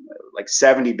like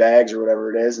 70 bags or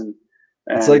whatever it is, and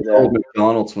it's like old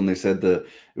McDonald's when they said it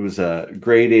was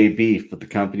grade A beef, but the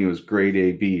company was grade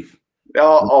A beef.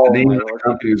 The name of the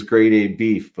company was grade A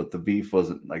beef, but the beef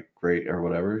wasn't like great or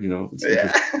whatever,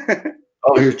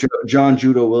 Here's John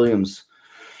Judo Williams.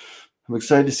 I'm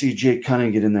excited to see Jake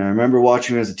Cunning get in there. I remember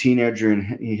watching him as a teenager, and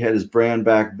he had his brand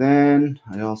back then.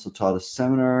 I also taught a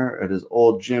seminar at his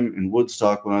old gym in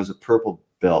Woodstock when I was a purple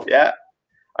belt. Yeah,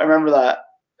 I remember that.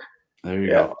 There you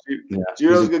go.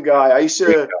 Judo's a good guy. I used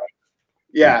to.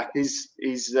 Yeah, he's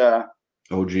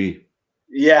OG.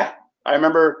 Yeah, I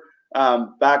remember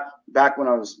back when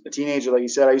I was a teenager, like you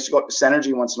said, I used to go up to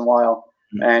Synergy once in a while,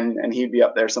 and he'd be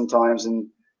up there sometimes, and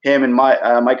him and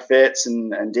Mike Fitz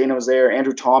and Dana was there.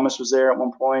 Andrew Thomas was there at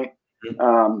one point.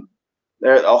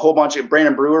 There a whole bunch of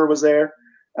Brandon Brewer was there.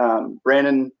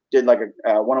 Brandon did like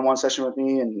a one-on-one session with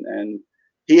me, and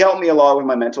he helped me a lot with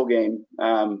my mental game,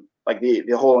 like the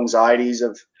whole anxieties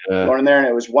of going in there. And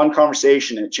it was one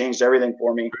conversation, and it changed everything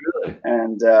for me. Really?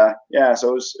 And so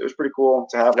it was pretty cool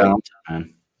to have like.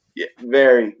 Yeah,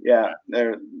 very. Yeah,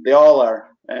 they all are.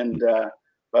 And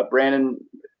but Brandon,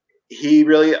 he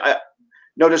really,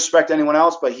 no disrespect to anyone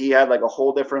else, but he had like a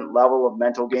whole different level of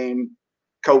mental game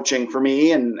coaching for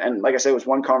me. And like I said, it was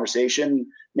one conversation,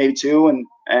 maybe two, and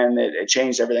it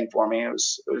changed everything for me. It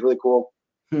was really cool.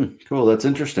 Cool. That's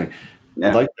interesting. Yeah.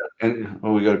 I like that. And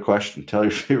we got a question. Tell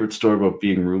your favorite story about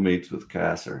being roommates with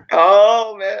Kasser.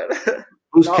 Oh man.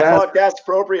 Who's not podcast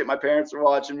appropriate. My parents are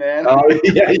watching, man. Oh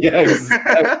yeah,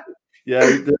 exactly. Yeah,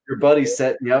 your buddy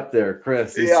setting you up there,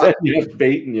 Chris. He's setting you up,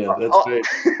 baiting you. That's great.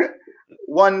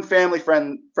 One family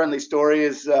friendly story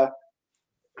is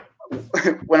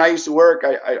when I used to work.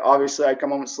 I obviously I'd come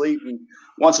home and sleep, and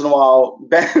once in a while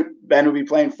Ben would be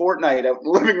playing Fortnite out in the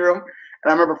living room, and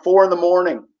I remember 4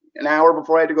 a.m, an hour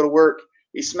before I had to go to work,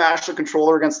 he smashed the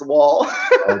controller against the wall.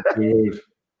 Oh, dude.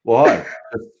 Why?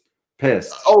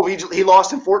 Pissed. Oh, he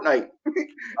lost in Fortnite.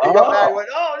 He got mad. He went,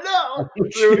 "Oh no!"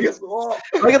 Threw it against the wall.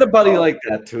 I got a buddy like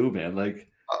that too, man. Like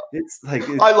it's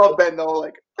I love Ben though.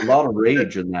 Like a lot of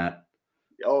rage in that.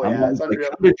 Oh yeah, it's like,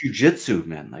 come to jiu-jitsu,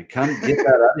 man. Like come get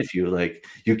that out of you. Like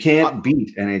you can't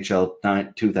beat NHL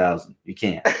 2000. You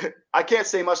can't. I can't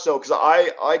say much though, because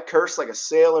I curse like a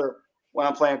sailor when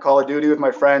I'm playing Call of Duty with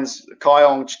my friends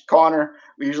Kyle and Connor.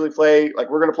 We usually play like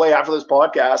we're gonna play after this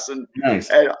podcast, and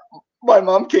nice. And my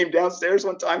mom came downstairs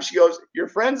one time. She goes, "Your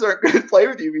friends aren't going to play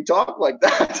with you if you talk like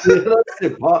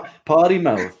that." Potty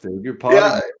mouth, dude. You're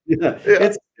potty. Yeah.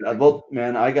 It's well,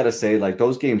 man. I gotta say, like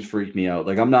those games freak me out.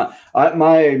 Like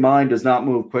my mind does not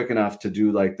move quick enough to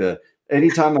do like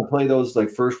anytime I play those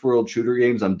like first world shooter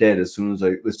games, I'm dead as soon as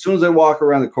I walk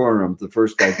around the corner. I'm the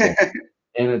first guy dead.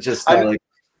 And it's just I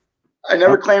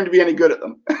never claimed to be any good at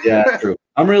them. Yeah, true.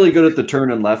 I'm really good at the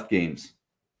turn and left games.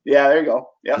 Yeah, there you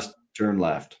go. Yeah, just turn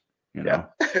left. You know,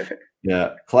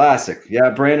 yeah, classic. Yeah,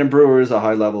 Brandon Brewer is a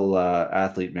high level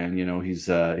athlete, man. You know, he's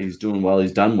doing well.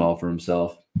 He's done well for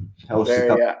himself. He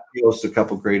hosts a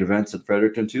couple great events at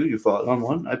Fredericton too. You fought on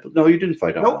one? No, you didn't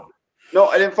fight on one. No,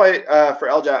 I didn't fight for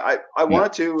LJ. I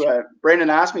wanted to. Brandon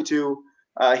asked me to.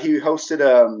 He hosted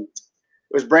it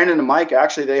was Brandon and Mike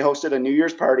actually. They hosted a New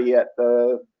Year's party at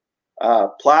the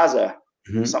Plaza,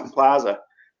 something Plaza,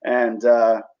 and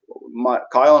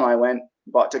Kyle and I went,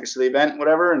 bought tickets to the event,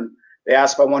 whatever, and they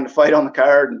asked if I wanted to fight on the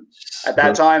card, and at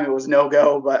that time it was no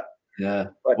go. But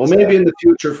well, maybe in the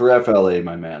future for FLA,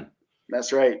 my man.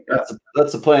 That's right.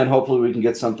 That's the plan. Hopefully, we can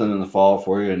get something in the fall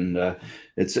for you. And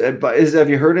have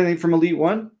you heard anything from Elite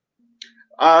One?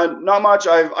 Not much.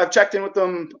 I've checked in with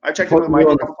them. I checked in with Mike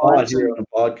a couple times here on the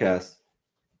podcast.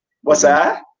 What's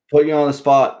that? Put you on the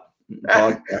spot.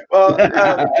 Well,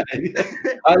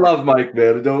 I love Mike,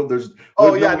 man. There's no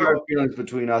hard feelings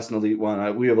between us and Elite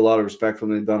One. We have a lot of respect for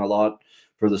them. They've done a lot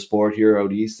for the sport here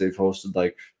out east. They've hosted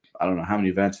like I don't know how many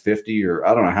events, 50 or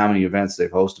I don't know how many events they've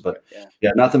hosted, but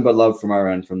yeah, nothing but love from our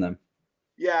end from them.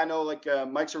 Yeah, I know. Like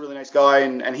Mike's a really nice guy,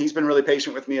 and he's been really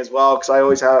patient with me as well because I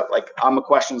always have I'm a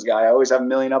questions guy. I always have a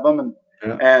million of them,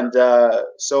 and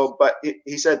so. But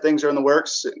he said things are in the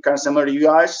works, kind of similar to you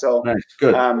guys. So nice,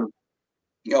 good.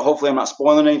 Hopefully I'm not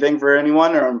spoiling anything for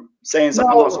anyone, or I'm saying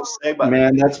something I'm not supposed to say. But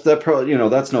man,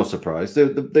 that's no surprise. They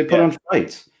put on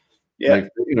fights. Yeah.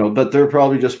 But they're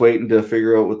probably just waiting to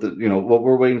figure out what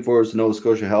we're waiting for is Nova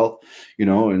Scotia Health,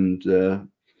 and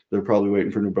they're probably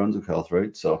waiting for New Brunswick Health,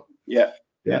 right? So yeah.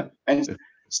 And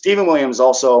Stephen Williams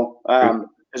also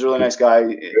is a really nice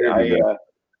guy.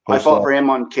 I fought for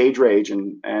him on Cage Rage,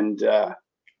 and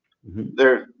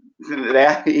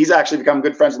he's actually become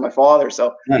good friends with my father.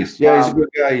 So nice. Yeah, he's a good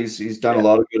guy. He's done a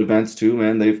lot of good events too,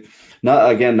 man. They've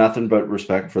nothing but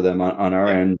respect for them on our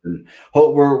end. And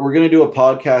we're going to do a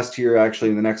podcast here actually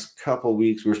in the next couple of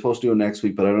weeks. We were supposed to do it next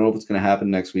week, but I don't know if it's going to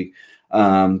happen next week.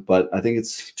 But I think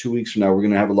it's 2 weeks from now. We're going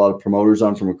to have a lot of promoters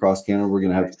on from across Canada. We're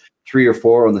going to have 3 or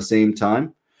 4 on the same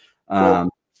time. Cool.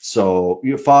 So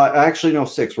 5, actually no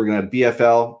 6. We're going to have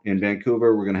BFL in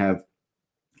Vancouver. We're going to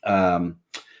have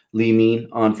Lee Mean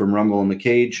on from Rumble in the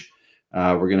Cage.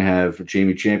 We're going to have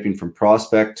Jamie Champion from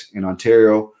Prospect in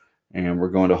Ontario. And we're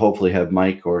going to hopefully have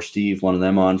Mike or Steve, one of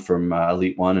them, on from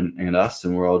Elite One and us.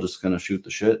 And we're all just going to shoot the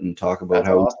shit and talk about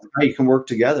how you can work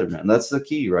together, man. That's the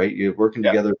key, right? You're working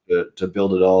together to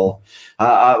build it all.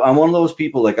 I'm one of those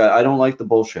people, I don't like the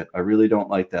bullshit. I really don't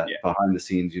like that behind the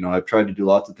scenes. I've tried to do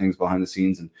lots of things behind the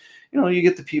scenes. And, you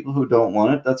get the people who don't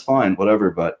want it. That's fine,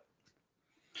 whatever. But,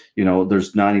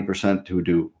 there's 90% who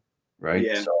do, right?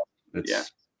 Yeah. So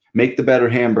it's make the better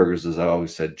hamburgers, as I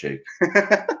always said, Jake.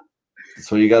 That's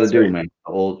what you got to do, man.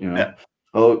 Old,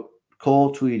 Oh,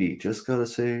 Cole Tweedy, just gotta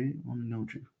say, know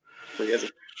you.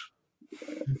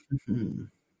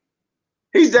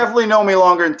 He's definitely known me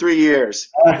longer than 3 years.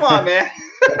 Come on, man.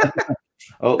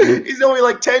 He's known me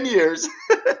like 10 years.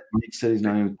 Mike said he's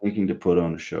not even thinking to put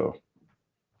on a show.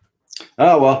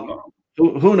 Oh well,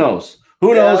 who knows?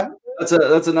 Who knows?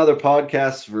 That's another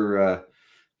podcast for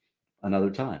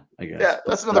another time, I guess. Yeah,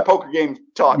 that's another poker game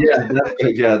talk. Yeah,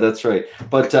 that's right.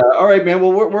 But all right, man.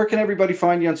 Well, where can everybody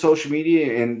find you on social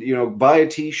media and buy a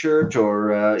T-shirt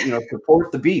or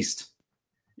support the beast?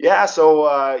 Yeah,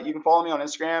 so you can follow me on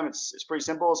Instagram. It's pretty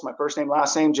simple. It's my first name,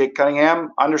 last name, Jake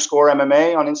Cunningham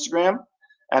 _MMA on Instagram,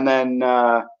 and then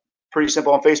pretty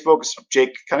simple on Facebook. It's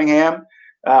Jake Cunningham.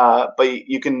 But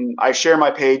I share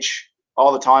my page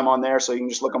all the time on there, so you can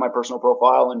just look on my personal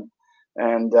profile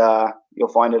and you'll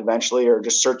find it eventually, or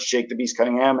just search Jake the Beast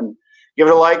Cunningham and give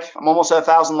it a like. I'm almost at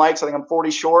 1,000 likes. I think I'm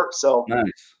 40 short. So nice.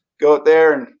 Go out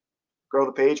there and grow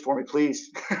the page for me,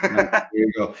 please. Nice. There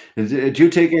you go. Did you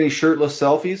take any shirtless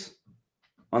selfies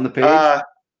on the page?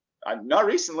 Not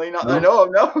recently. Not that I know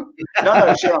of. No. Not that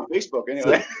I share on Facebook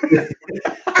anyway.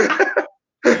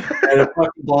 And it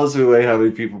fucking blows me away how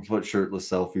many people put shirtless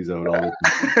selfies out all the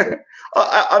time.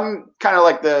 I'm kind of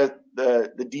like the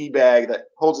D bag that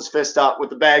holds his fist up with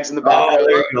the bags in the back. Oh,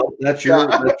 there you go. That's your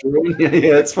one.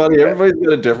 Yeah, it's funny. Everybody's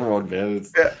got a different one, man.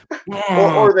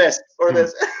 Or this.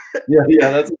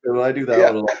 Yeah, that's a good one. I do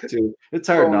that one a lot too. It's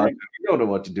hard not to. You don't know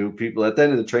what to do. People at the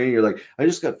end of the training, you're like, I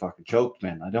just got fucking choked,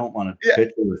 man. I don't want to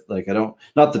picture with I don't.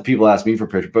 Not that people ask me for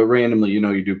pictures, but randomly,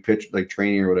 you do pitch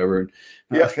training or whatever. And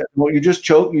well, you just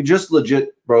choked. You just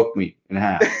legit broke me in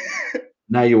half.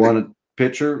 Now you want to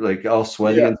picture all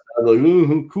sweaty and stuff,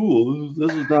 oh cool,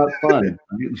 this is not fun.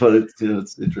 But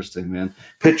it's interesting, man.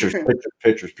 Pictures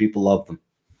people love them.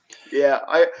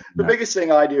 The biggest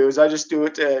thing I do is I just do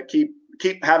it to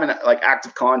keep having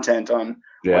active content on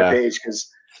my page,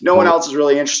 because no one else is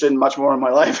really interested in much more in my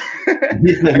life.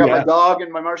 I got my dog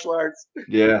and my martial arts.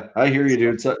 Yeah, I hear you,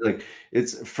 dude. So,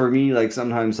 it's for me,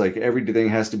 sometimes everything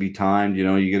has to be timed.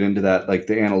 You get into that the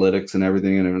analytics and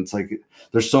everything, and it's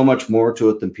there's so much more to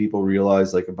it than people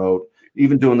realize. About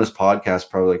even doing this podcast,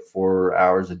 probably 4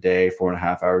 hours a day,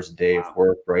 4.5 hours a day of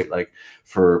work, right?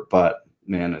 But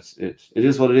man, it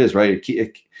is what it is, right?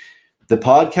 The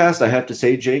podcast, I have to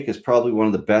say, Jake, is probably one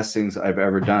of the best things I've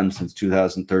ever done since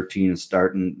 2013 and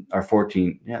starting our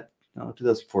 14. Yeah, no,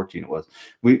 2014 it was.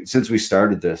 Since we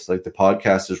started this, the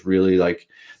podcast is really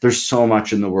there's so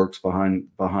much in the works behind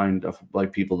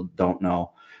people don't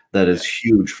know that is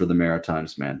huge for the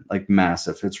Maritimes, man.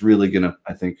 Massive. It's really gonna,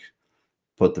 I think,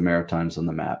 put the Maritimes on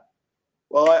the map.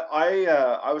 Well,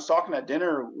 I was talking at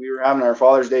dinner. We were having our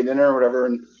Father's Day dinner or whatever,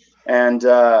 and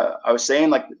I was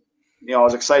saying I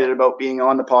was excited about being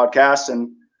on the podcast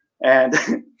and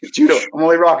Judo. I'm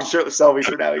only rocking shirtless selfies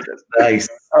for now. He says, "Nice,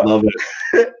 love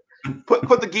it."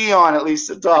 Put the gi on at least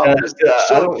at the top.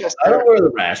 I don't wear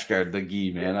the rash guard, the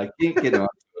gi, man. I can't get on.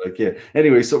 I can't.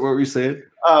 Anyway, so what were you saying?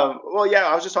 Well, yeah,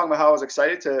 I was just talking about how I was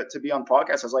excited to be on the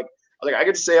podcast. I was like, Like, I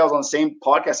get to say I was on the same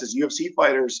podcast as UFC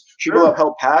fighters. Sure. People have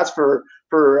held pads for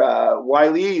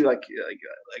Wiley,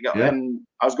 and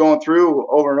I was going through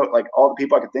over and over, like, all the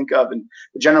people I could think of, and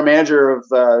the general manager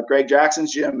of Greg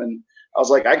Jackson's gym, and I was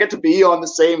like, I get to be on the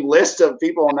same list of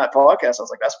people on that podcast. I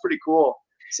was like, that's pretty cool.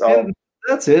 So and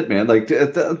that's it, man. Like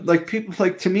people,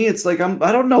 like, to me, it's like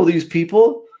I don't know these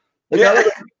people. Like, I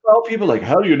don't tell people, like,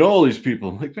 how do you know all these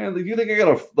people? Like, man, like, you think I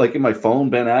got in my phone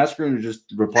Ben Askren and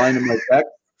just replying to my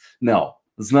text? No,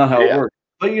 that's not how it works.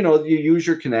 But, you use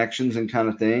your connections and kind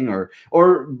of thing.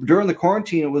 Or during the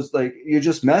quarantine, it was like you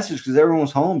just messaged because everyone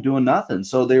was home doing nothing.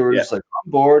 So they were just like,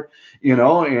 I'm bored,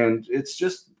 and it's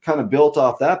just kind of built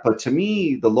off that. But to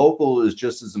me, the local is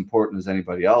just as important as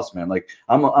anybody else, man. Like,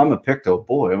 I'm a Pictou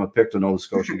boy. I'm a Pictou, Nova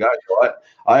Scotia guy. So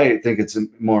I think it's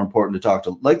more important to talk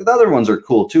to, like, the other ones are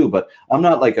cool too, but I'm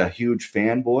not like a huge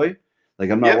fanboy. Like,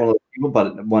 I'm not one of those people,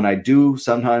 but when I do,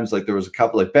 sometimes, like, there was a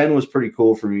couple, like, Ben was pretty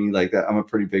cool for me. Like, that, I'm a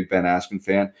pretty big Ben Askren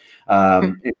fan.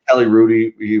 And Kelly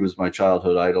Rudy, he was my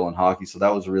childhood idol in hockey, so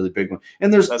that was a really big one.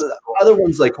 And there's other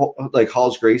ones like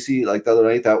Halls Gracie, like the other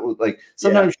night. That was like,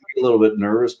 sometimes you get a little bit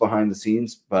nervous behind the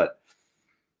scenes, but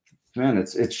man,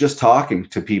 it's just talking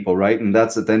to people, right? And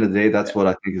that's, at the end of the day, that's what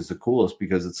I think is the coolest,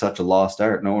 because it's such a lost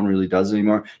art. No one really does it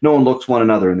anymore. No one looks one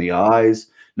another in the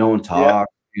eyes. No one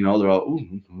talks. They're all,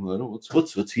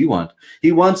 what's he want?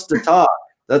 He wants to talk.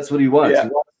 That's what he wants. Yeah. He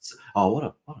wants, what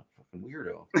a fucking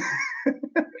weirdo.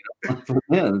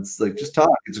 Man, it's like, just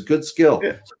talk. It's a good skill.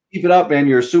 Yeah. So keep it up, man.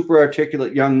 You're a super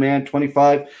articulate young man,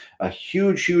 25, a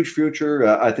huge, huge future.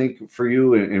 I think for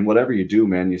you in whatever you do,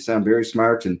 man. You sound very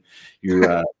smart, and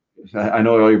you're. I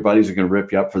know all your buddies are going to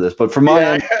rip you up for this, but from my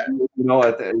end,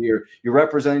 you're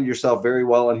representing yourself very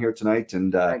well on here tonight,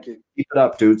 and thank you. Keep it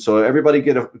up, dude. So everybody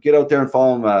get out there and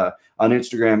follow him on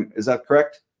Instagram. Is that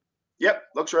correct? Yep,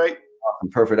 looks right.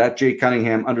 Awesome, perfect. At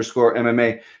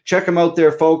 @JCunningham_MMA. Check him out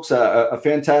there, folks. A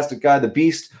fantastic guy, the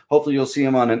Beast. Hopefully, you'll see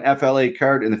him on an FLA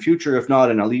card in the future, if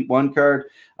not an Elite One card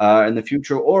in the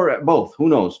future, or both. Who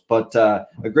knows? But a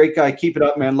great guy. Keep it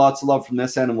up, man. Lots of love from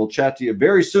this end, and we'll chat to you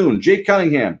very soon. Jake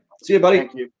Cunningham. See you, buddy.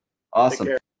 Thank you. Awesome.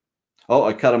 Oh,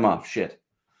 I cut him off. Shit.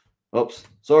 Oops.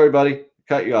 Sorry, buddy.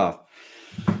 Cut you off.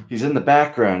 He's in the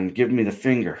background giving me the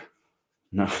finger.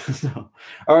 No.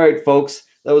 All right, folks.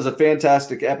 That was a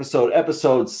fantastic episode.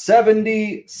 Episode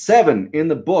 77 in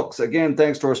the books. Again,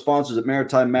 thanks to our sponsors at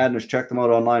Maritime Madness. Check them out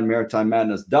online,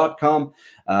 maritimemadness.com.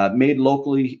 Made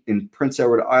locally in Prince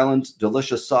Edward Island.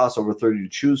 Delicious sauce, over 30 to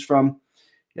choose from.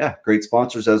 Yeah, great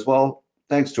sponsors as well.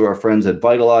 Thanks to our friends at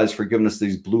Vitalize for giving us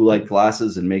these blue light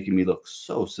glasses and making me look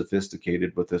so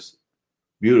sophisticated with this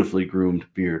beautifully groomed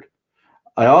beard.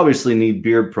 I obviously need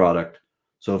beard product.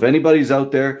 So if anybody's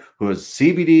out there who has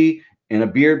CBD and a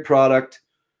beard product,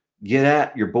 get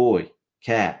at your boy,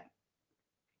 Cat.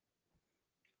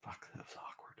 Fuck, that was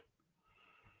awkward.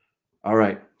 All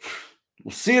right.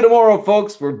 We'll see you tomorrow,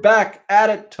 folks. We're back at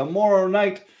it tomorrow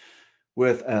night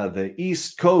with the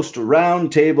East Coast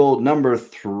Roundtable number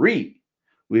 3.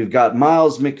 We've got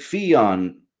Miles McPhee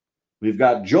on. We've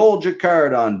got Joel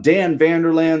Jacquard on, Dan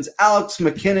Vanderlands, Alex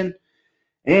McKinnon,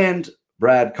 and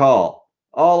Brad Call.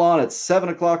 All on at 7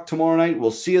 o'clock tomorrow night.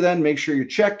 We'll see you then. Make sure you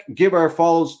check. Give a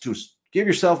follow to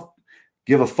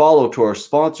our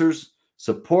sponsors.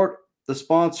 Support the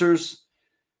sponsors.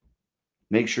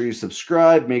 Make sure you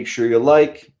subscribe. Make sure you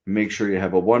like. Make sure you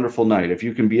have a wonderful night. If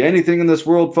you can be anything in this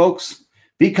world, folks,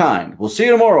 be kind. We'll see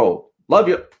you tomorrow. Love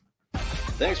you.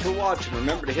 Thanks for watching.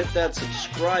 Remember to hit that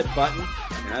subscribe button.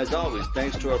 And as always,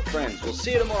 thanks to our friends. We'll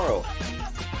see you tomorrow.